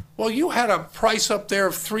buy them. Well, you had a price up there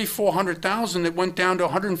of $300,000-$400,000 that went down to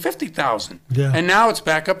 $150,000. Yeah. And now it's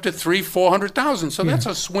back up to $300,000-$400,000. So that's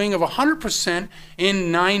a swing of 100%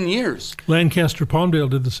 in 9 years. Lancaster Palmdale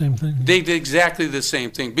did the same thing. They did exactly the same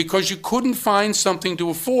thing because you couldn't find something to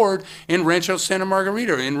afford in Rancho Santa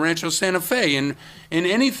Margarita, in Rancho Santa Fe, in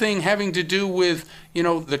anything having to do with,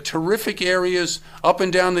 the terrific areas up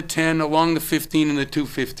and down the 10, along the 15 and the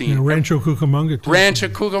 215. Yeah, Rancho Cucamonga, too. Rancho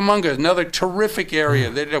Cucamonga, another terrific area.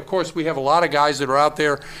 That, of course, we have a lot of guys that are out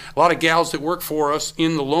there, a lot of gals that work for us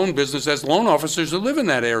in the loan business as loan officers that live in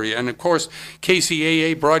that area. And, of course,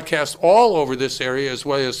 KCAA broadcasts all over this area as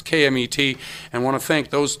well as KMET. And want to thank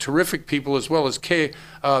those terrific people as well as the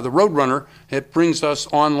Roadrunner. It brings us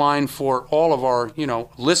online for all of our,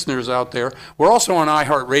 listeners out there. We're also on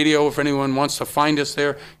iHeartRadio if anyone wants to find us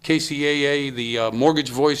there. KCAA, the Mortgage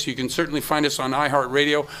Voice, you can certainly find us on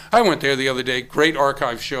iHeartRadio. I went there the other day. Great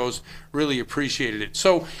archive shows. Really appreciated it.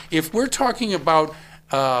 So if we're talking about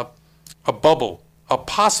a bubble, a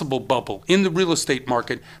possible bubble in the real estate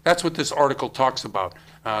market, that's what this article talks about.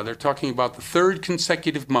 They're talking about the third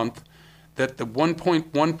consecutive month that the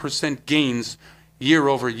 1.1% gains year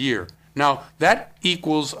over year. Now, that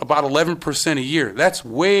equals about 11% a year. That's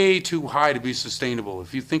way too high to be sustainable.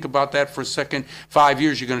 If you think about that for a second, 5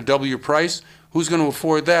 years, you're going to double your price. Who's going to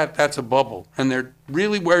afford that? That's a bubble. And they're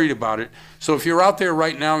really worried about it. So if you're out there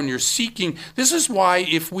right now and you're seeking, this is why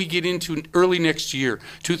if we get into early next year,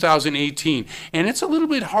 2018, and it's a little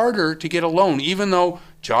bit harder to get a loan, even though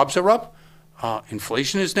jobs are up,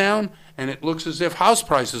 inflation is down, and it looks as if house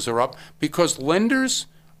prices are up, because lenders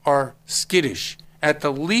are skittish at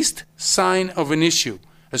the least sign of an issue,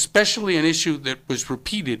 especially an issue that was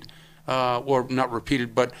repeated, or not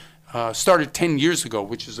repeated, but started 10 years ago,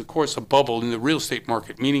 which is, of course, a bubble in the real estate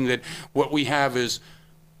market, meaning that what we have is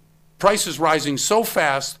prices rising so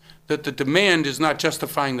fast that the demand is not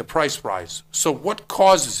justifying the price rise. So what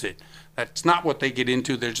causes it? That's not what they get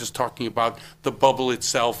into. They're just talking about the bubble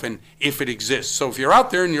itself and if it exists. So if you're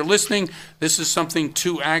out there and you're listening, this is something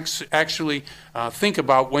to actually think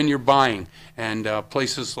about when you're buying. And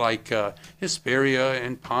places like Hesperia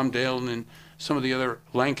and Palmdale and some of the other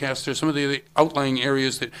Lancaster, some of the other outlying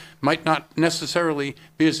areas that might not necessarily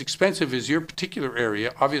be as expensive as your particular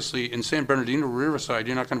area. Obviously, in San Bernardino, Riverside,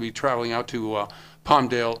 you're not going to be traveling out to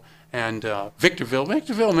Palmdale and Victorville.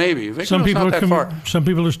 Victorville, maybe. Victorville's not that far. Some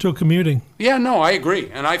people are still commuting. Yeah, no, I agree.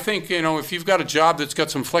 And I think, if you've got a job that's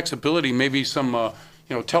got some flexibility, maybe some,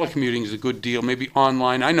 telecommuting is a good deal, maybe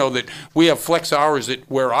online. I know that we have flex hours at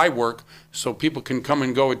where I work, so people can come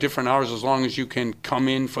and go at different hours as long as you can come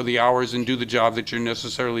in for the hours and do the job that you're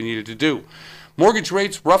necessarily needed to do. Mortgage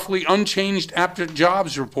rates roughly unchanged after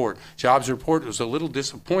jobs report. Jobs report was a little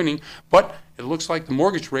disappointing, but it looks like the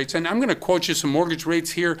mortgage rates, and I'm going to quote you some mortgage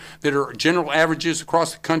rates here that are general averages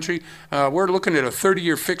across the country. We're looking at a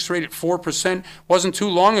 30-year fixed rate at 4%. Wasn't too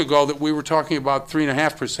long ago that we were talking about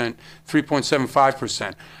 3.5%,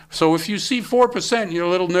 3.75%. So if you see 4%, you're a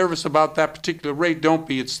little nervous about that particular rate. Don't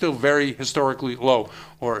be. It's still very historically low,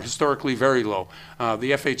 or historically very low.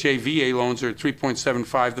 The FHA VA loans are at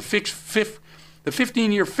 3.75. The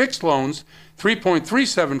 15-year fixed loans,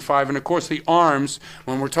 3.375, and of course the ARMs,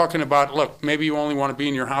 when we're talking about, look, maybe you only want to be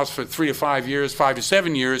in your house for 3 to 5 years, 5 to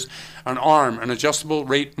 7 years, an ARM, an adjustable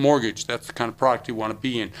rate mortgage, that's the kind of product you want to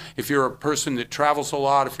be in. If you're a person that travels a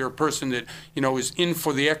lot, if you're a person that, is in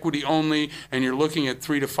for the equity only, and you're looking at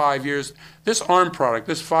 3 to 5 years, this ARM product,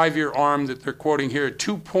 this 5-year ARM that they're quoting here at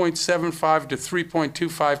 2.75 to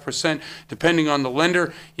 3.25%, depending on the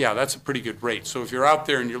lender, yeah, that's a pretty good rate. So if you're out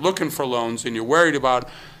there and you're looking for loans and you're worried about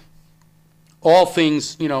all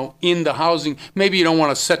things, in the housing, maybe you don't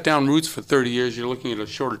want to set down roots for 30 years, you're looking at a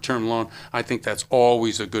shorter term loan, I think that's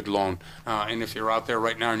always a good loan. And if you're out there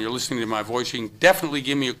right now and you're listening to my voice, you can definitely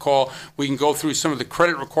give me a call. We can go through some of the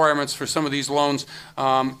credit requirements for some of these loans.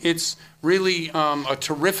 It's really a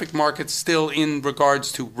terrific market still in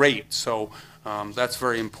regards to rate, so that's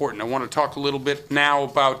very important. I want to talk a little bit now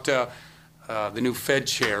about the new Fed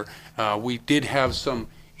chair. We did have some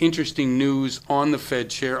interesting news on the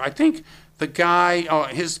Fed chair. I think the guy,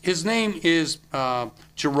 his name is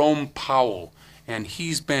Jerome Powell, and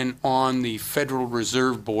he's been on the Federal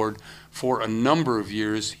Reserve Board for a number of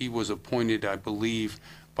years. He was appointed, I believe,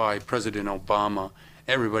 by President Obama.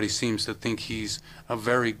 Everybody seems to think he's a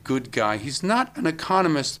very good guy. He's not an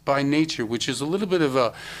economist by nature, which is a little bit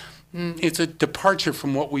of it's a departure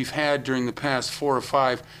from what we've had during the past 4 or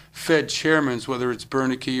 5 Fed chairmen, whether it's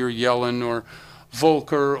Bernanke or Yellen or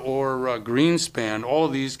Volcker or Greenspan. All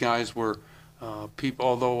of these guys were people,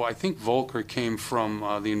 although I think Volcker came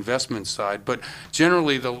from the investment side, but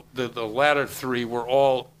generally the latter 3 were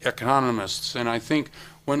all economists. And I think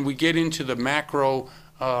when we get into the macro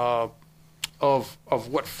of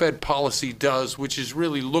what Fed policy does, which is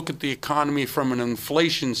really look at the economy from an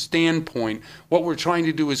inflation standpoint, what we're trying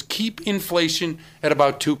to do is keep inflation at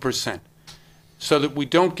about 2%, so that we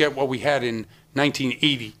don't get what we had in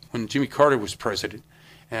 1980 when Jimmy Carter was president.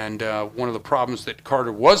 And one of the problems that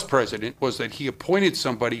Carter was president was that he appointed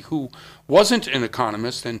somebody who wasn't an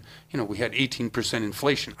economist, and we had 18%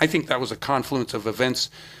 inflation. I think that was a confluence of events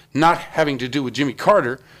not having to do with Jimmy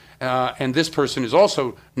Carter, and this person is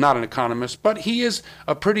also not an economist, but he is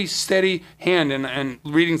a pretty steady hand. And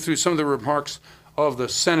reading through some of the remarks of the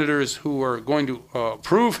senators who are going to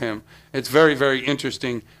approve him, it's very, very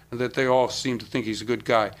interesting that they all seem to think he's a good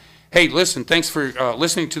guy. Hey, listen, thanks for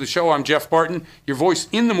listening to the show. I'm Jeff Barton, your voice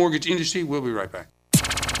in the mortgage industry. We'll be right back.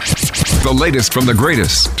 The latest from the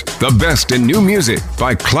greatest, the best in new music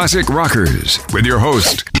by classic rockers, with your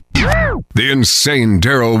host, the insane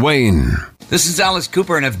Daryl Wayne. This is Alice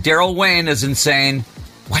Cooper, and if Daryl Wayne is insane,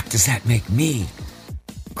 what does that make me?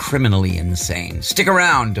 Criminally insane. Stick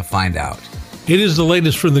around to find out. It is the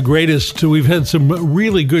latest from the greatest. We've had some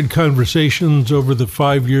really good conversations over the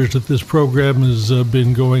 5 years that this program has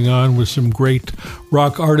been going on with some great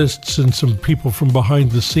rock artists and some people from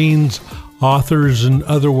behind the scenes, authors and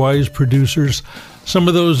otherwise producers. Some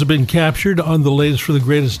of those have been captured on the latest for the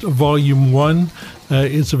greatest Volume 1.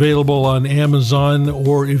 It's available on Amazon,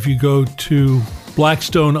 or if you go to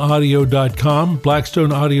blackstoneaudio.com,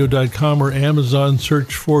 blackstoneaudio.com, or Amazon,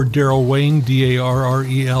 search for Daryl Wayne, Darrell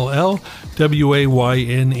Wayne.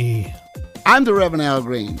 I'm the Reverend Al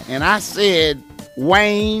Green, and I said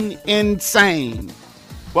Wayne insane.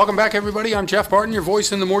 Welcome back, everybody. I'm Jeff Barton, your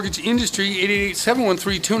voice in the mortgage industry,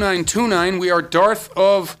 888-713-2929. We are dearth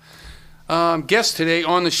of guests today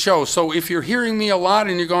on the show. So if you're hearing me a lot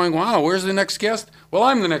and you're going, wow, where's the next guest? Well,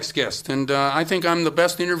 I'm the next guest, and I think I'm the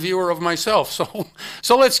best interviewer of myself. So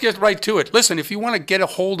let's get right to it. Listen, if you want to get a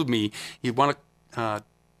hold of me, you want to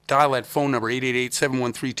dial that phone number,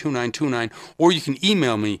 888-713-2929, or you can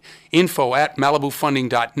email me,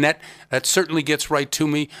 info@malibufunding.net. That certainly gets right to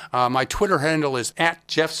me. My Twitter handle is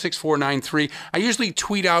 @Jeff6493. I usually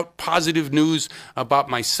tweet out positive news about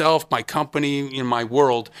myself, my company, in my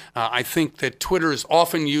world. I think that Twitter is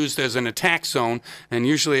often used as an attack zone, and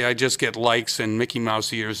usually I just get likes and Mickey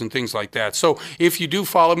Mouse ears and things like that. So if you do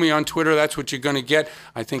follow me on Twitter, that's what you're going to get.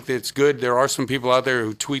 I think that it's good. There are some people out there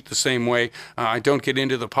who tweet the same way. I don't get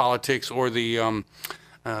into the politics or the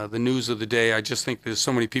the news of the day. I just think there's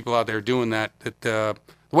so many people out there doing that the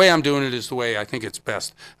way I'm doing it is the way I think it's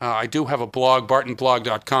best. I do have a blog,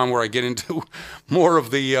 bartonblog.com, where I get into more of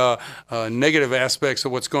the negative aspects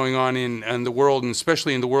of what's going on in the world, and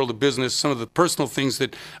especially in the world of business, some of the personal things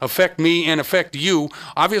that affect me and affect you.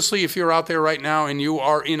 Obviously, if you're out there right now and you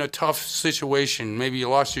are in a tough situation, maybe you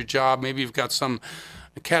lost your job, maybe you've got some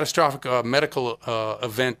catastrophic medical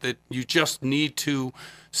event that you just need to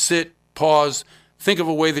sit, pause, think of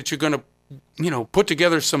a way that you're going to put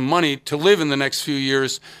together some money to live in the next few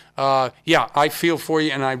years. I feel for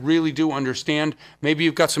you, and I really do understand. Maybe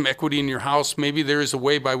you've got some equity in your house. Maybe there is a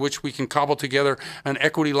way by which we can cobble together an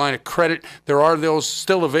equity line of credit. There are those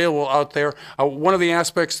still available out there. One of the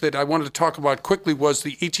aspects that I wanted to talk about quickly was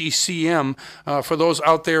the HECM. For those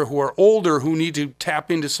out there who are older who need to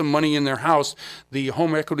tap into some money in their house, the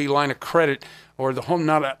home equity line of credit, or the home,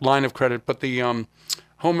 not line of credit, but the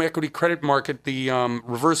home equity credit market, the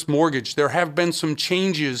reverse mortgage. There have been some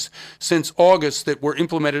changes since August that were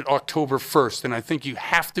implemented October 1st, and I think you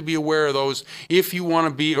have to be aware of those if you want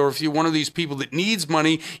to be, or if you're one of these people that needs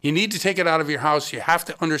money, you need to take it out of your house. You have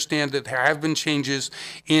to understand that there have been changes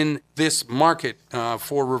in this market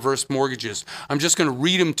for reverse mortgages. I'm just going to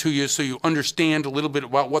read them to you so you understand a little bit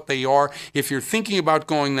about what they are. If you're thinking about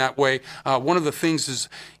going that way, one of the things is,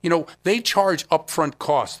 they charge upfront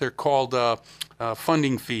costs. They're called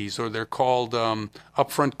funding fees, or they're called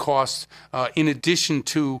upfront costs in addition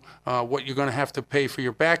to what you're going to have to pay for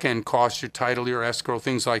your back-end costs, your title, your escrow,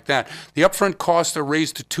 things like that. The upfront costs are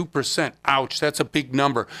raised to 2%. Ouch, that's a big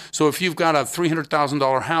number. So if you've got a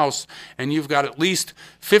 $300,000 house and you've got at least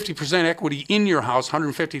 50% equity in your house,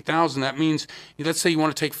 $150,000, that means, let's say you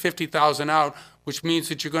want to take $50,000 out, which means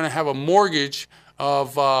that you're going to have a mortgage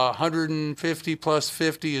of 150 plus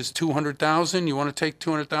 50 is 200,000. You want to take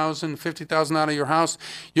 200,000, 50,000 out of your house.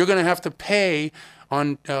 You're going to have to pay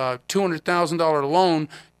on $200,000 loan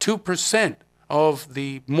 2% of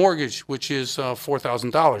the mortgage, which is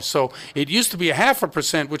 $4,000. So it used to be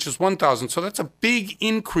 0.5%, which is $1,000. So that's a big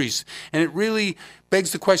increase, and it really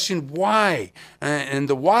begs the question, why? And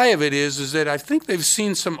the why of it is that I think they've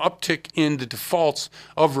seen some uptick in the defaults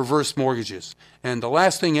of reverse mortgages. And the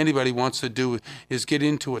last thing anybody wants to do is get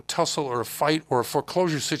into a tussle or a fight or a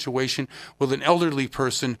foreclosure situation with an elderly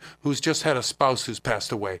person who's just had a spouse who's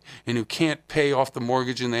passed away and who can't pay off the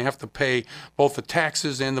mortgage, and they have to pay both the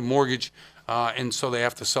taxes and the mortgage. And so they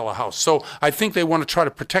have to sell a house. So I think they want to try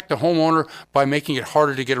to protect the homeowner by making it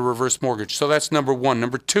harder to get a reverse mortgage. So that's number one.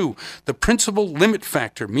 Number two, the principal limit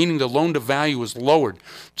factor, meaning the loan to value, is lowered.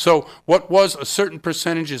 So what was a certain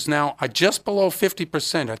percentage is now just below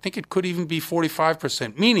 50%. I think it could even be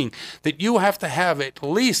 45%, meaning that you have to have at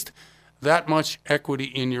least that much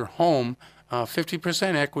equity in your home,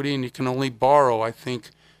 50% equity, and you can only borrow, I think,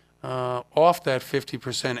 off that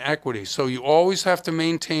 50% equity. So you always have to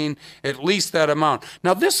maintain at least that amount.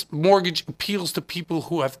 Now, this mortgage appeals to people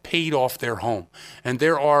who have paid off their home. And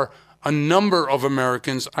there are a number of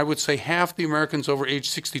Americans, I would say half the Americans over age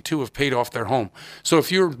 62 have paid off their home. So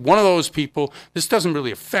if you're one of those people, this doesn't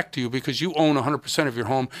really affect you because you own 100% of your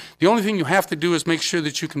home. The only thing you have to do is make sure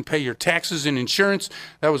that you can pay your taxes and insurance.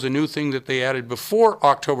 That was a new thing that they added before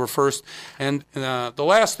October 1st. And the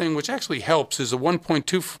last thing, which actually helps, is a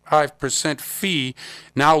 1.25% fee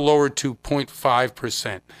now lowered to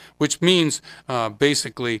 0.5%, which means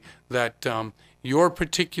basically that your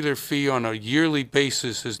particular fee on a yearly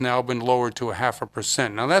basis has now been lowered to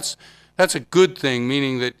 0.5%. Now that's a good thing,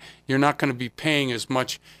 meaning that you're not going to be paying as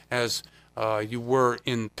much as you were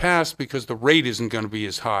in the past because the rate isn't going to be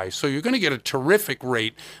as high. So you're going to get a terrific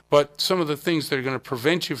rate, but some of the things that are going to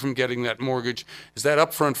prevent you from getting that mortgage is that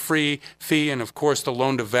upfront fee and, of course, the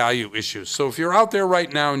loan-to-value issues. So if you're out there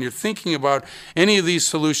right now and you're thinking about any of these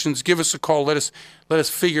solutions, give us a call. Let us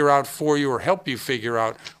figure out for you or help you figure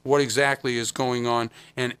out what exactly is going on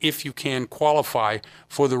and if you can qualify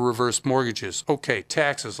for the reverse mortgages. Okay,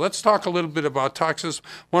 taxes. Let's talk a little bit about taxes. I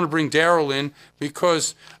want to bring Daryl in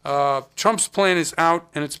because Trump's plan is out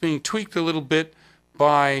and it's being tweaked a little bit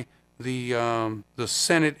by the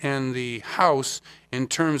Senate and the House in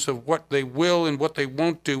terms of what they will and what they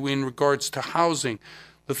won't do in regards to housing.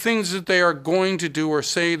 The things that they are going to do or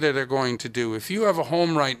say that they're going to do. If you have a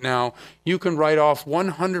home right now, you can write off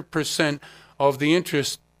 100% of the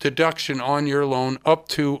interest deduction on your loan up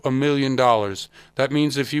to $1 million. That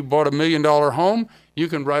means if you bought $1 million home, you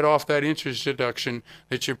can write off that interest deduction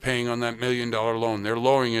that you're paying on that $1 million loan. They're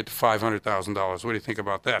lowering it to $500,000. What do you think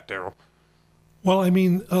about that, Daryl? Well, I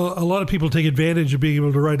mean, a lot of people take advantage of being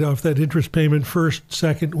able to write off that interest payment first,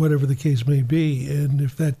 second, whatever the case may be. And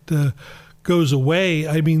if that goes away,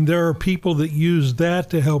 I mean, there are people that use that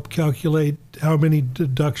to help calculate how many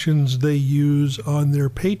deductions they use on their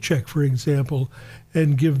paycheck, for example,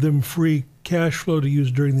 and give them free cash flow to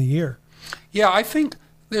use during the year. Yeah, I think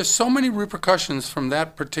there's so many repercussions from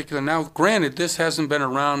that particular. Now, granted, this hasn't been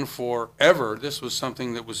around forever. This was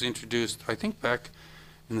something that was introduced, I think, back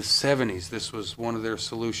in the 70s. This was one of their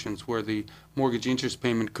solutions where the mortgage interest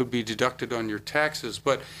payment could be deducted on your taxes.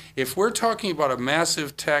 But if we're talking about a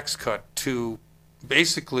massive tax cut to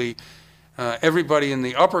basically everybody in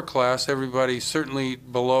the upper class, everybody certainly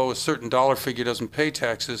below a certain dollar figure doesn't pay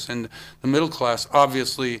taxes, and the middle class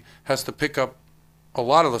obviously has to pick up a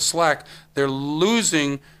lot of the slack, they're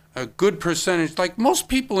losing a good percentage. Like most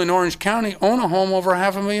people in Orange County own a home over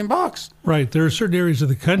 $500,000. Right. There are certain areas of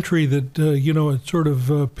the country that, it sort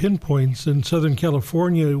of pinpoints, and Southern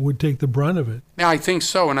California would take the brunt of it. Yeah, I think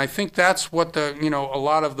so. And I think that's what a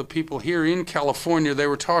lot of the people here in California, they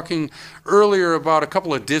were talking earlier about a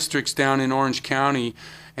couple of districts down in Orange County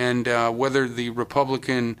and whether the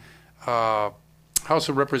Republican House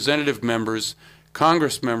of Representative members,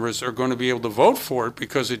 Congress members are going to be able to vote for it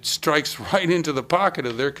because it strikes right into the pocket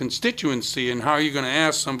of their constituency. And how are you going to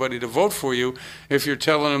ask somebody to vote for you if you're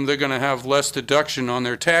telling them they're going to have less deduction on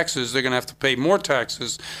their taxes, they're going to have to pay more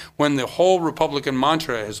taxes, when the whole Republican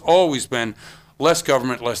mantra has always been less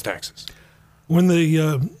government, less taxes? When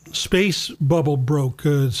the space bubble broke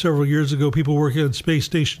several years ago, people working on space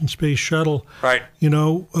station, space shuttle, right,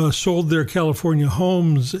 sold their California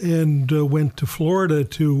homes and went to Florida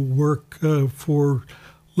to work for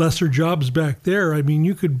lesser jobs back there. I mean,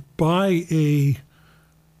 you could buy a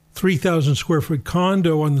 3,000 square foot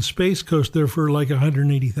condo on the Space Coast there for like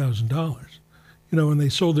 $180,000. And they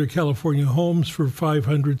sold their California homes for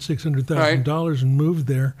 $500,000, $600,000 and moved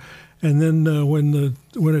there. And then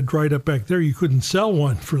when it dried up back there, you couldn't sell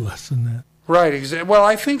one for less than that. Right, exactly. Well,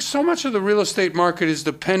 I think so much of the real estate market is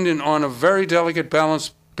dependent on a very delicate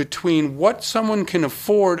balance between what someone can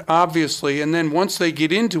afford, obviously, and then once they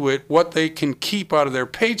get into it, what they can keep out of their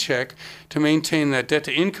paycheck to maintain that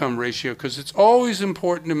debt-to-income ratio. Because it's always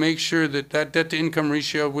important to make sure that debt-to-income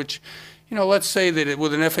ratio, which, let's say that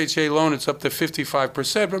with an FHA loan, it's up to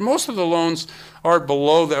 55%, but most of the loans are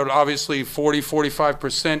below that, obviously 40,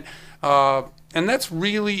 45%. And that's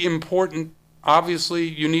really important. Obviously,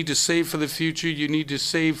 you need to save for the future. You need to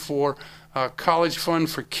save for college fund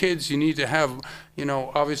for kids. You need to have,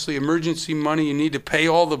 obviously emergency money. You need to pay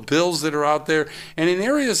all the bills that are out there. And in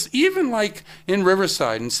areas, even like in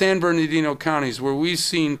Riverside and San Bernardino counties, where we've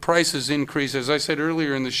seen prices increase, as I said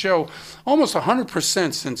earlier in the show, almost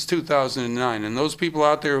 100% since 2009. And those people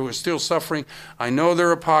out there who are still suffering, I know there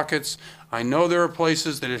are pockets. I know there are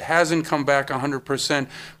places that it hasn't come back 100%,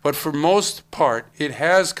 but for most part, it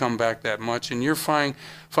has come back that much, and you're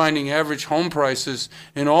finding average home prices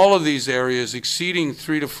in all of these areas exceeding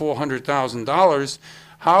 $300,000 to $400,000.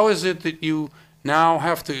 How is it that you now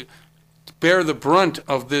have to bear the brunt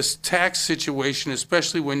of this tax situation,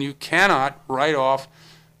 especially when you cannot write off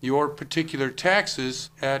your particular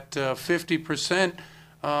taxes at 50%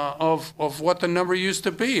 of what the number used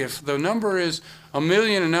to be? If the number is $1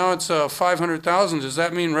 million and now it's 500,000, does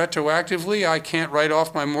that mean retroactively I can't write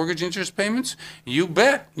off my mortgage interest payments? You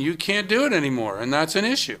bet. You can't do it anymore, and that's an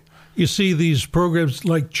issue. You see these programs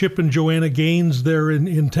like Chip and Joanna Gaines there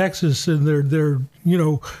in Texas, and they're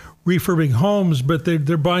refurbing homes, but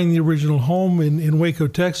they're buying the original home in Waco,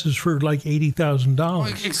 Texas for like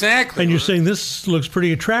 $80,000. Exactly. And you're saying this looks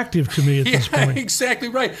pretty attractive to me at this point. Exactly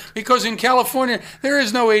right. Because in California, there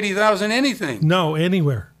is no $80,000 anything. No,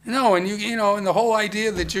 anywhere. No, and and the whole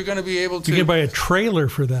idea that you're going to be able to... You can buy a trailer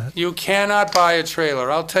for that. You cannot buy a trailer.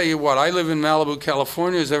 I'll tell you what, I live in Malibu,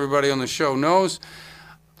 California, as everybody on the show knows.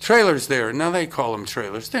 Trailers there. Now they call them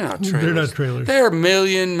trailers. They're not trailers. They're not trailers. They're $1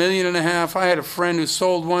 million, $1.5 million. I had a friend who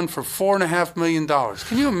sold one for $4.5 million.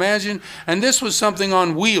 Can you imagine? And this was something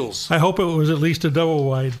on wheels. I hope it was at least a double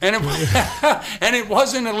wide. And it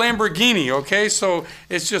wasn't a Lamborghini, okay? So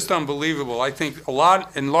it's just unbelievable. I think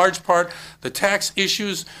in large part, the tax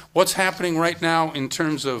issues, what's happening right now in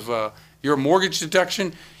terms of your mortgage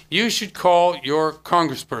deduction, you should call your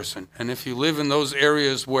congressperson. And if you live in those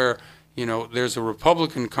areas where there's a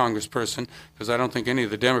Republican congressperson, because I don't think any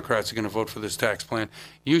of the Democrats are going to vote for this tax plan,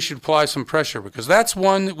 you should apply some pressure, because that's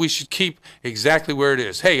one that we should keep exactly where it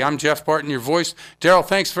is. Hey, I'm Jeff Barton, your voice. Daryl,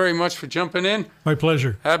 thanks very much for jumping in. My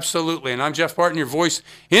pleasure. Absolutely. And I'm Jeff Barton, your voice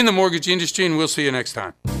in the mortgage industry, and we'll see you next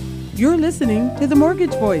time. You're listening to The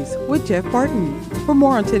Mortgage Voice with Jeff Barton. For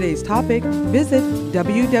more on today's topic, visit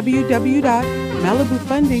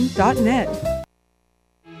www.malibufunding.net.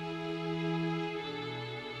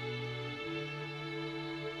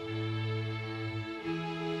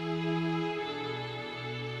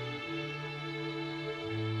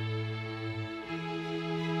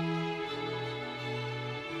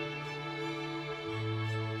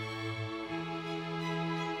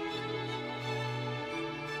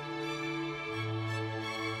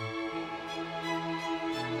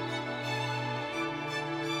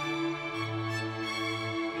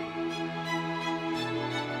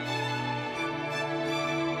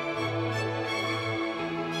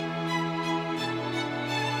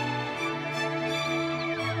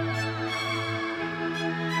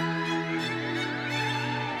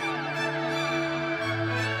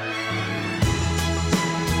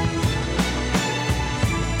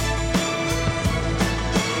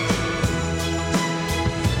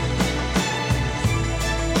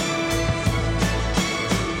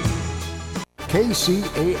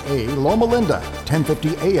 KCAA Loma Linda,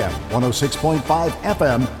 1050 AM, 106.5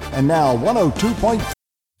 FM, and now 102.3.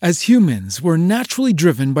 As humans, we're naturally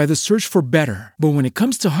driven by the search for better. But when it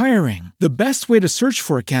comes to hiring, the best way to search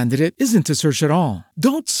for a candidate isn't to search at all.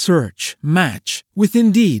 Don't search, match with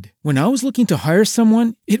Indeed. When I was looking to hire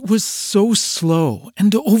someone, it was so slow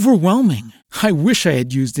and overwhelming. I wish I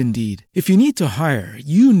had used Indeed. If you need to hire,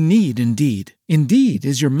 you need Indeed. Indeed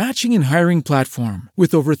is your matching and hiring platform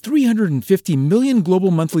with over 350 million global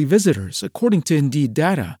monthly visitors, according to Indeed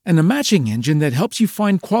data, and a matching engine that helps you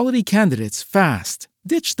find quality candidates fast.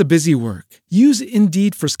 Ditch the busy work. Use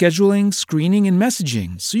Indeed for scheduling, screening, and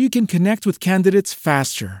messaging so you can connect with candidates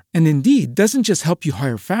faster. And Indeed doesn't just help you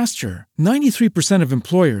hire faster. 93% of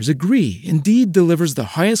employers agree Indeed delivers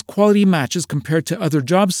the highest quality matches compared to other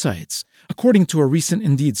job sites, according to a recent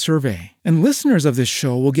Indeed survey. And listeners of this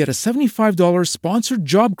show will get a $75 sponsored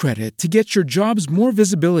job credit to get your jobs more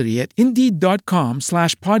visibility at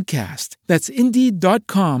Indeed.com/podcast. That's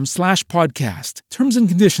Indeed.com/podcast. Terms and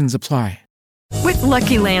conditions apply. With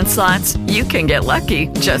Lucky Land Slots, you can get lucky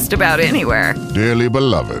just about anywhere. Dearly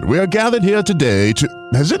beloved, we are gathered here today to...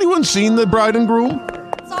 Has anyone seen the bride and groom?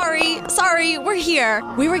 Sorry, we're here.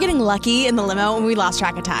 We were getting lucky in the limo and we lost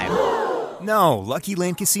track of time. No, Lucky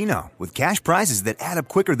Land Casino, with cash prizes that add up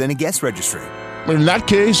quicker than a guest registry. In that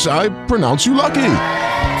case, I pronounce you lucky.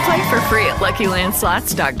 Play for free at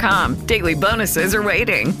LuckyLandSlots.com. Daily bonuses are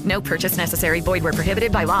waiting. No purchase necessary. Void where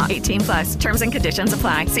prohibited by law. 18+. Terms and conditions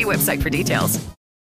apply. See website for details.